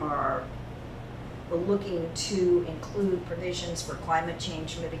 We're looking to include provisions for climate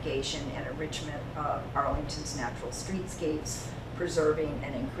change mitigation and enrichment of Arlington's natural streetscapes, preserving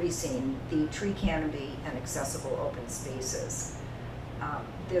and increasing the tree canopy and accessible open spaces.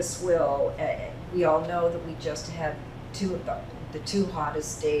 This will, we all know that we just had the 2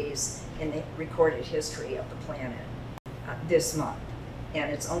 hottest days in the recorded history of the planet this month,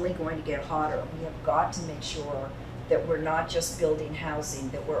 and it's only going to get hotter. We have got to make sure that we're not just building housing,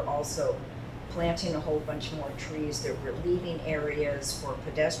 that we're also planting a whole bunch more trees, that we're leaving areas for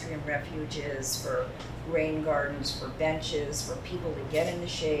pedestrian refuges, for rain gardens, for benches, for people to get in the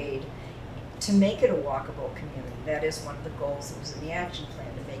shade, to make it a walkable community. That is one of the goals that was in the action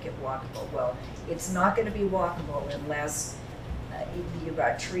plan, to make it walkable. Well, it's not going to be walkable unless you've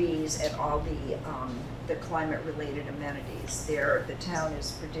got trees and all the climate-related amenities. The town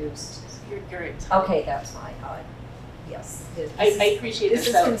is produced. You're Okay, that's fine. Yes. I appreciate this.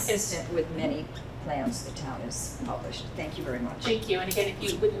 this. This is consistent with many plans the town has published. Thank you very much. Thank you, and again, if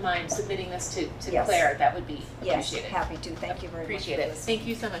you wouldn't mind submitting this to Yes. Claire, that would be Yes, appreciated. happy to. Thank you very Appreciate much. it. Thank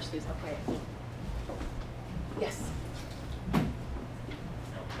you so much, Susan. Okay. Yes,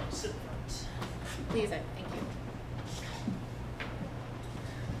 please, thank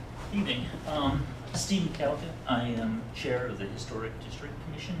you. Evening. Steve McCallican. I am chair of the Historic District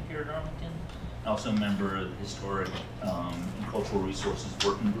Commission here at Arlington. Also a member of the Historic and Cultural Resources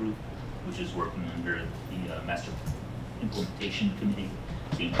Working Group, which is working under the Master Implementation Committee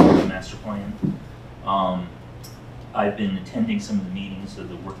to improve the master plan. I've been attending some of the meetings of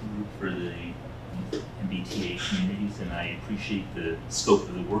the working group for the MBTA communities, and I appreciate the scope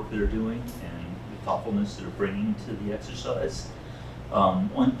of the work they're doing and the thoughtfulness they're bringing to the exercise.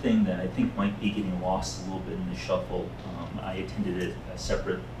 One thing that I think might be getting lost a little bit in the shuffle, I attended a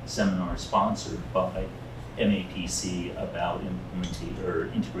separate seminar sponsored by MAPC about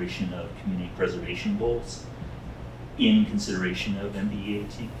integration of community preservation goals in consideration of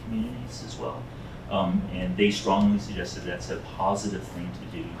MBTA communities as well. And they strongly suggested that's a positive thing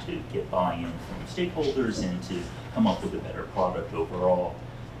to do to get buy-in from stakeholders and to come up with a better product overall.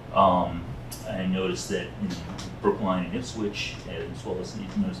 I noticed that in Brookline and Ipswich, as well as in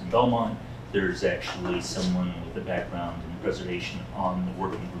Belmont, there's actually someone with a background in preservation on the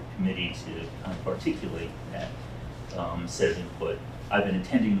working group committee to kind of articulate that set of input. I've been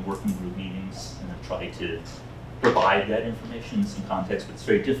attending the working group meetings and I've tried to provide that information in some context, but it's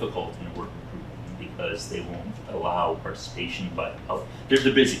very difficult in a working group meeting because they won't allow participation by the public.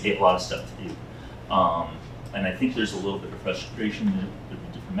 They're busy, they have a lot of stuff to do. And I think there's a little bit of frustration with the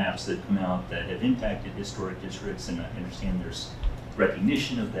different maps that come out that have impacted historic districts, and I understand there's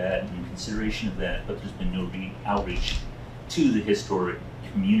recognition of that and consideration of that, but there's been no outreach to the historic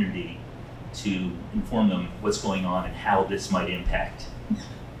community to inform them what's going on and how this might impact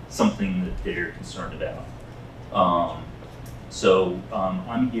something that they're concerned about.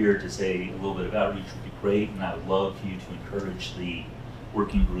 I'm here to say a little bit of outreach would be great, and I would love you to encourage the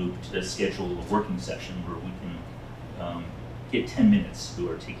working group to schedule a working session where we can get 10 minutes to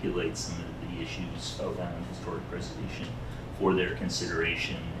articulate some of the issues around historic preservation for their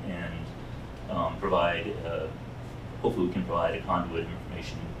consideration, and provide, hopefully we can provide a conduit of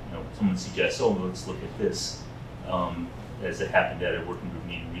information. You know, someone suggests, oh, let's look at this, as it happened at a working group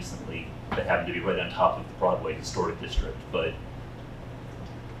meeting recently that happened to be right on top of the Broadway Historic District, but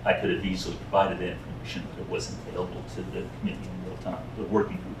I could have easily provided that information, but it wasn't available to the committee in real time, the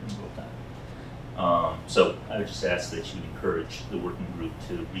working group in real time. So I would just ask that you encourage the working group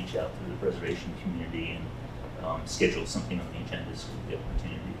to reach out to the preservation community and schedule something on the agenda so we get the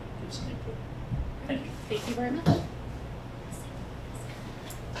opportunity to give some input. Thank you. Thank you very much.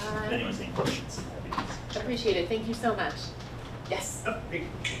 If anyone's any questions, Appreciate it. Thank you so much. Yes. I think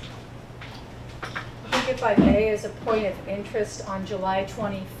if I may, as a point of interest, on July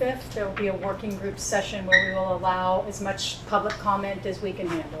 25th, there will be a working group session where we will allow as much public comment as we can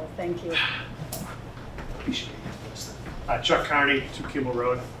handle. Thank you. Chuck Carney, 2 Kimball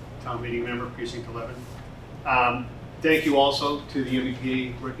Road, town meeting member, precinct 11. Thank you also to the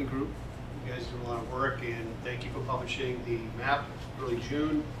MBTA working group. You guys do a lot of work, and thank you for publishing the map early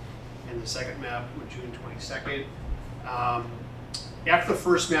June, and the second map was June 22nd. After the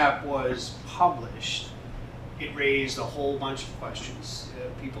first map was published, it raised a whole bunch of questions.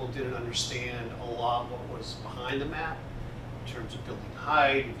 People didn't understand a lot what was behind the map in terms of building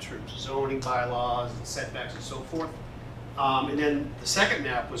height, in terms of zoning bylaws and setbacks and so forth. And then the second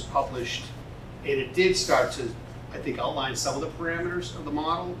map was published, and it did start to, I think, outline some of the parameters of the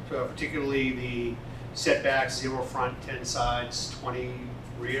model, particularly the setbacks, 0 front, 10 sides, 20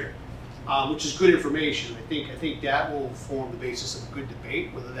 rear. Which is good information. I think that will form the basis of a good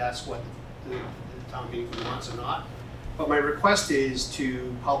debate, whether that's what the town meeting wants or not. But my request is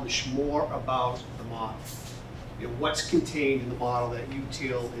to publish more about the model. You know, what's contained in the model that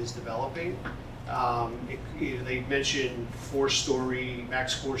UTIL is developing. They mentioned 4-story,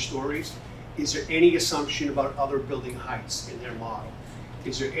 max 4 stories. Is there any assumption about other building heights in their model?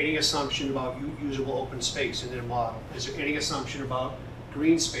 Is there any assumption about usable open space in their model? Is there any assumption about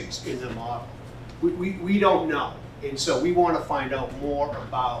green space in the model? We don't know, and so we want to find out more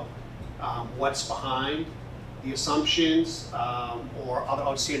about what's behind the assumptions or other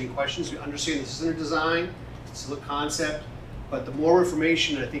outstanding questions. We understand this isn't a design, it's a concept, but the more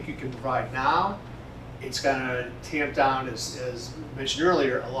information I think you can provide now, it's going to tamp down, as mentioned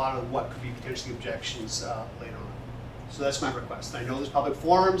earlier, a lot of what could be potentially objections later on. So that's my request. I know there's public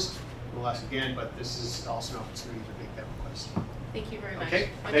forums, we'll ask again, but this is also an opportunity to make that request. Thank you very much. Okay,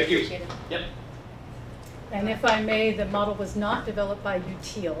 Much thank you. appreciated. Yep. And if I may, the model was not developed by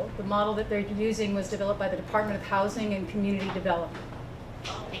UTIL. The model that they're using was developed by the Department of Housing and Community Development.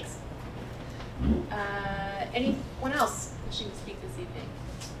 Thanks. Anyone else wishing to speak this evening?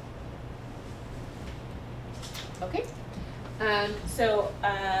 Okay.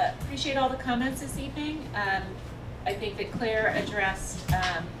 Appreciate all the comments this evening. I think that Claire addressed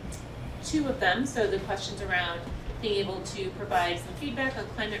 2 of them. So the questions around being able to provide some feedback on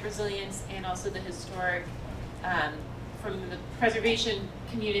climate resilience, and also the historic, from the preservation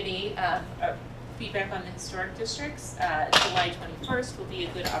community, feedback on the historic districts. July 21st will be a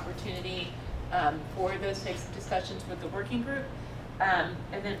good opportunity for those types of discussions with the working group. And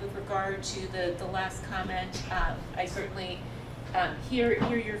then with regard to the last comment, I certainly hear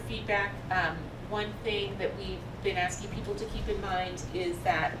your feedback. One thing that we've been asking people to keep in mind is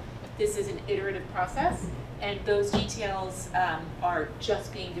that this is an iterative process, and those details are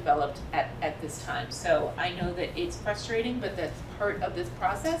just being developed at this time. So I know that it's frustrating, but that's part of this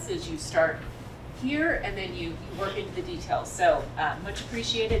process, is you start here and then you work into the details. So much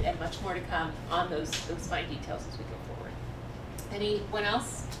appreciated, and much more to come on those fine details as we go forward. Anyone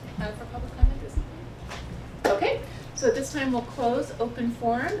else for public comment this evening? Okay, so at this time we'll close open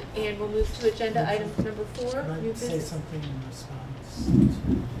forum, and we'll move to agenda item number 4. Can I New say business. something in response?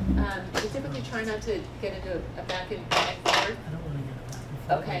 We typically try not to get into a back and forth. I don't want to get back and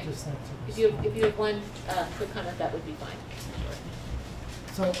forth. Okay. I just have to If you have one quick comment, that would be fine.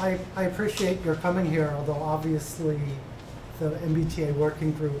 So I appreciate your coming here, although obviously the MBTA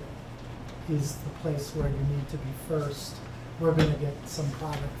working group is the place where you need to be first. We're going to get some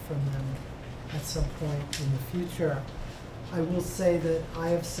product from them at some point in the future. I will say that I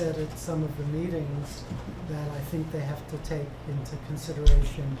have said at some of the meetings that I think they have to take into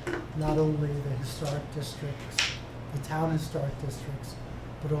consideration not only the historic districts, the town historic districts,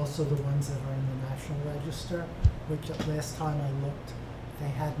 but also the ones that are in the National Register, which last time I looked, they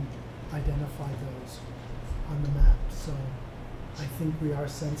hadn't identified those on the map. So I think we are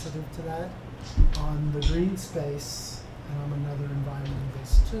sensitive to that. On the green space, and I'm another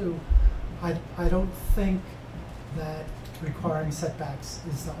environmentalist too, I don't think that requiring setbacks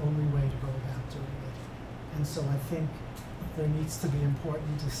is the only way to go about doing it. And so I think there needs to be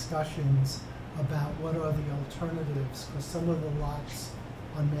important discussions about what are the alternatives, because some of the lots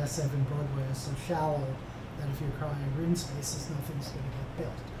on Mass Ave and Broadway are so shallow that if you require green spaces, nothing's going to get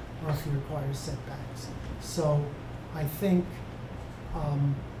built, or if you require setbacks. So I think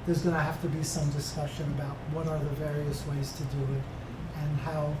there's going to have to be some discussion about what are the various ways to do it and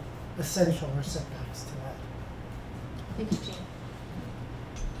how essential are setbacks to that. Thank you,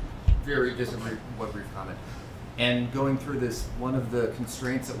 Jean. Just one brief comment. And going through this, one of the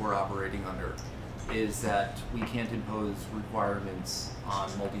constraints that we're operating under is that we can't impose requirements on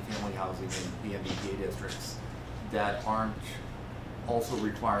multifamily housing in the MBTA districts that aren't also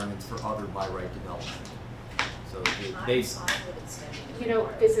requirements for other by right development. So You know,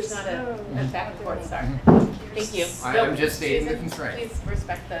 this is not a back and forth, sorry. Thank you. I'm just stating the Susan, constraint. Please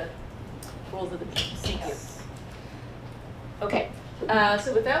respect the rules of the meeting. Thank you. Okay,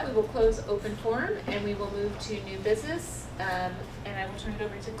 so with that, we will close open forum and we will move to new business. And I will turn it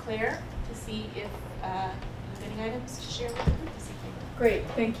over to Claire to see if you have any items to share with the group this evening. Great,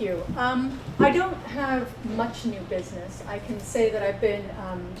 thank you. I don't have much new business. I can say that I've been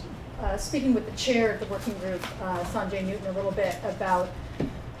speaking with the chair of the working group, Sanjay Newton, a little bit about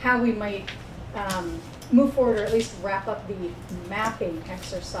how we might move forward or at least wrap up the mapping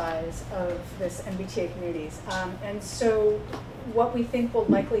exercise of this MBTA communities. And so what we think will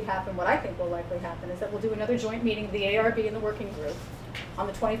likely happen, what I think will likely happen, is that we'll do another joint meeting of the ARB and the working group on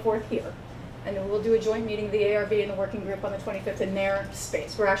the 24th here. And then we'll do a joint meeting of the ARB and the working group on the 25th in their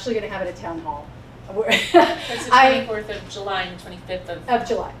space. We're actually going to have it at Town Hall. That's the 24th of July and the 25th of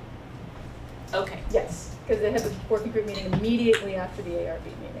July. Okay. Yes, because they have a working group meeting immediately after the ARB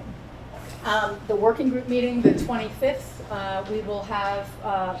meeting. The working group meeting, the 25th, we will have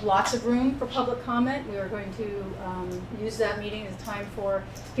lots of room for public comment. We are going to use that meeting as time for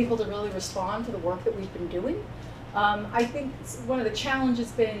people to really respond to the work that we've been doing. I think one of the challenges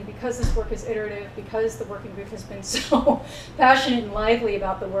has been, because this work is iterative, because the working group has been so passionate and lively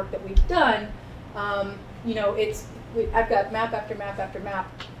about the work that we've done, you know, I've got map after map after map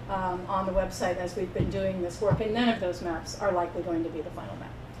on the website as we've been doing this work, and none of those maps are likely going to be the final map.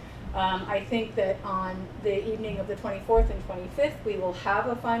 I think that on the evening of the 24th and 25th, we will have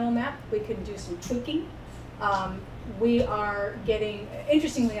a final map. We can do some tweaking. We are getting,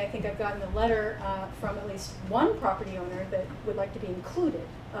 interestingly, I think I've gotten a letter from at least one property owner that would like to be included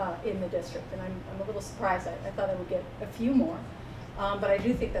in the district, and I'm a little surprised. I thought I would get a few more, but I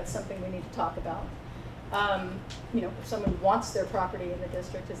do think that's something we need to talk about. You know, if someone wants their property in the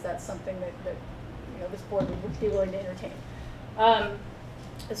district, is that something that you know, this board would be willing to entertain?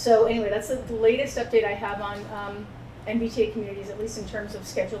 So anyway, that's the latest update I have on MBTA communities, at least in terms of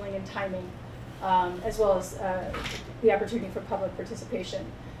scheduling and timing, as well as the opportunity for public participation.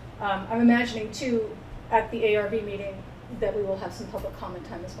 I'm imagining too, at the ARB meeting, that we will have some public comment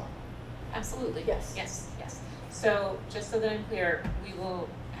time as well. Absolutely. Yes. Yes, yes. So just so that I'm clear, we will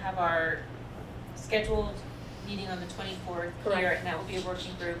have our scheduled meeting on the 24th here, and that will be a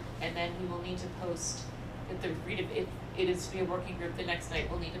working group, and then we will need to post if it is to be a working group the next night,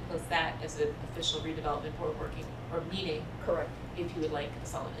 we'll need to post that as an official redevelopment board working or meeting. Correct. If you would like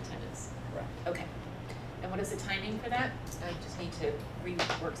solid attendance. Correct. Okay. And what is the timing for that? I just need to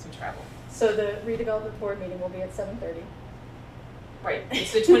rework some travel. So the redevelopment board meeting will be at 7:30. Right.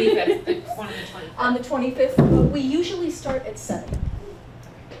 It's the 25th. The one on the 25th. On the 25th, we usually start at 7.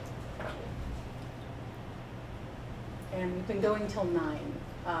 And we've been going till 9.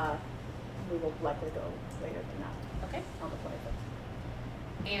 We will likely go later than that. Okay. On the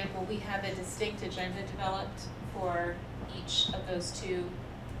 25th. And will we have a distinct agenda developed for each of those two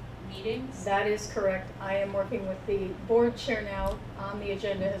meetings? That is correct. I am working with the board chair now on the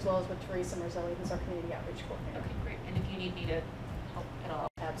agenda, as well as with Teresa Marzelli, who's our community outreach coordinator. Okay, great. And if you need me to help at all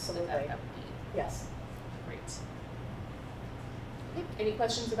Absolutely. with that would be Yes. great. Okay. Any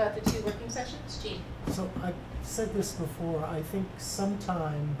questions about the 2 working sessions? Jean? So I've said this before, I think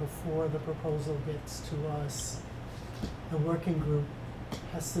sometime before the proposal gets to us, the working group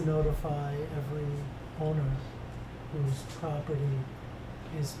has to notify every owner whose property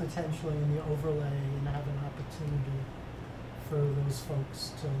is potentially in the overlay and have an opportunity for those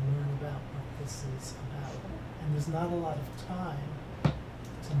folks to learn about what this is about. And there's not a lot of time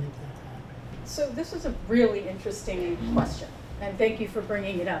to make that happen. So this is a really interesting question, and thank you for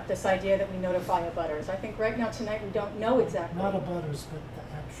bringing it up, this idea that we notify abutters. I think right now tonight we don't know exactly. Not abutters, but the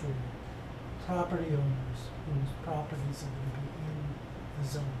actual property owners whose properties are going to be in the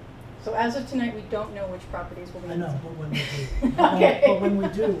zone. So as of tonight, we don't know which properties will be I in the know, zone. but when we do. Okay. But when we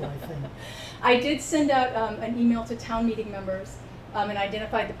do, I think. I did send out an email to town meeting members and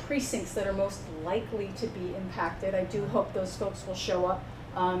identified the precincts that are most likely to be impacted. I do hope those folks will show up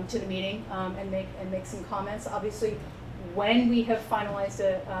to the meeting and make some comments. Obviously, when we have finalized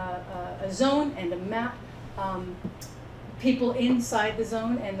a zone and a map, people inside the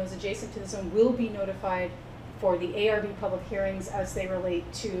zone and those adjacent to the zone will be notified for the ARB public hearings as they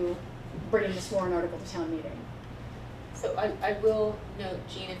relate to bringing this warrant article to town meeting. So I will note,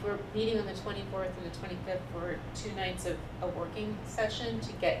 Jean, if we're meeting on the 24th and the 25th for 2 nights of a working session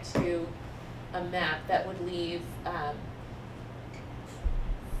to get to a map, that would leave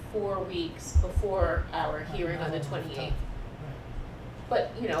 4 weeks before our hearing on the 28th.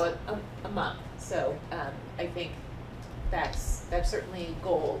 But, you know, a month. So I think that's certainly a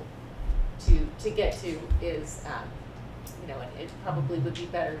goal to get to is, you know, and it probably would be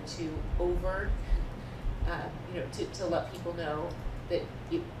better to you know, to let people know that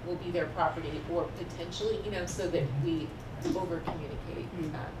it will be their property or potentially, you know, so that we over-communicate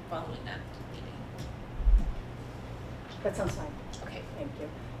following that meeting. That sounds fine. Okay. Thank you.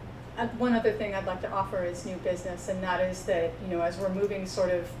 One other thing I'd like to offer is new business, and that is that, you know, as we're moving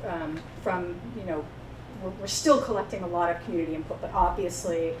sort of from, you know, we're still collecting a lot of community input, but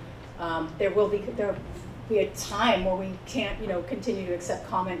obviously there will be a time where we can't, you know, continue to accept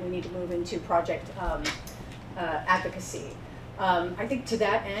comment. We need to move into project advocacy. I think to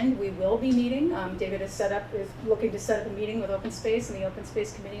that end, we will be meeting. David is looking to set up a meeting with Open Space and the Open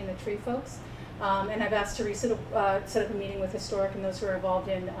Space Committee and the tree folks. And I've asked Teresa to set up a meeting with Historic and those who are involved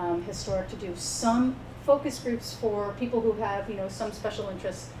in Historic to do some focus groups for people who have, you know, some special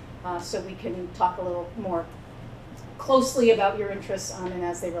interests, so we can talk a little more closely about your interests and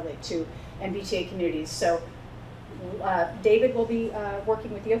as they relate to MBTA communities. So David will be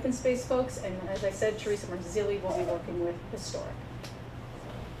working with the Open Space folks, and as I said, Teresa Marzilli will be working with Historic.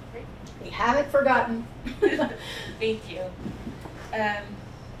 Great. We haven't forgotten. Thank you.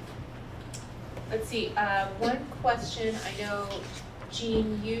 Let's see, one question. I know,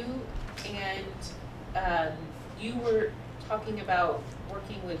 Jean, you and you were talking about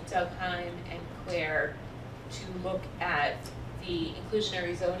working with Doug Heim and Claire to look at the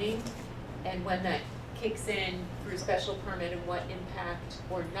inclusionary zoning and when that kicks in through special permit and what impact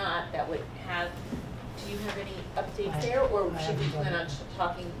or not that would have. Do you have any updates there, or should we plan on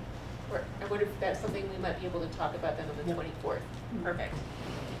talking? Or I wonder if that's something we might be able to talk about then on the 24th. Perfect.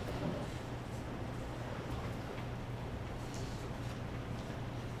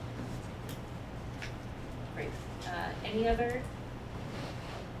 Great. Any other?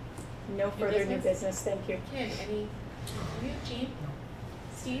 No further new business, thank you. Ken, any? You, Jean?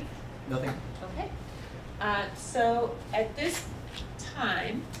 Steve? Nothing. Okay. So at this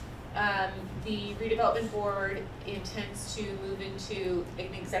time, the redevelopment board intends to move into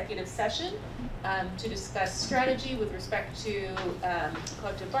an executive session to discuss strategy with respect to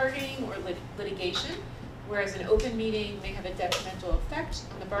collective bargaining or litigation, whereas an open meeting may have a detrimental effect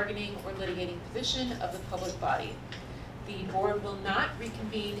on the bargaining or litigating position of the public body. The board will not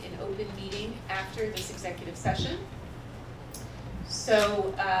reconvene in open meeting after this executive session.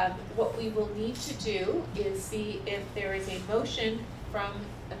 So what we will need to do is see if there is a motion from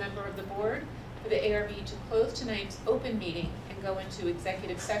a member of the board for the ARB to close tonight's open meeting and go into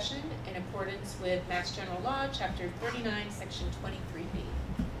executive session in accordance with Mass General Law, Chapter 39, Section 23B.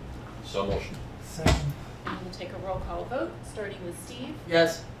 So motion. Second. And we'll take a roll call vote, starting with Steve.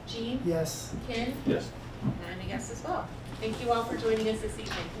 Yes. Jean. Yes. Ken. Yes. And I'm a yes as well. Thank you all for joining us this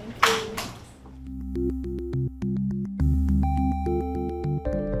evening. Thank you.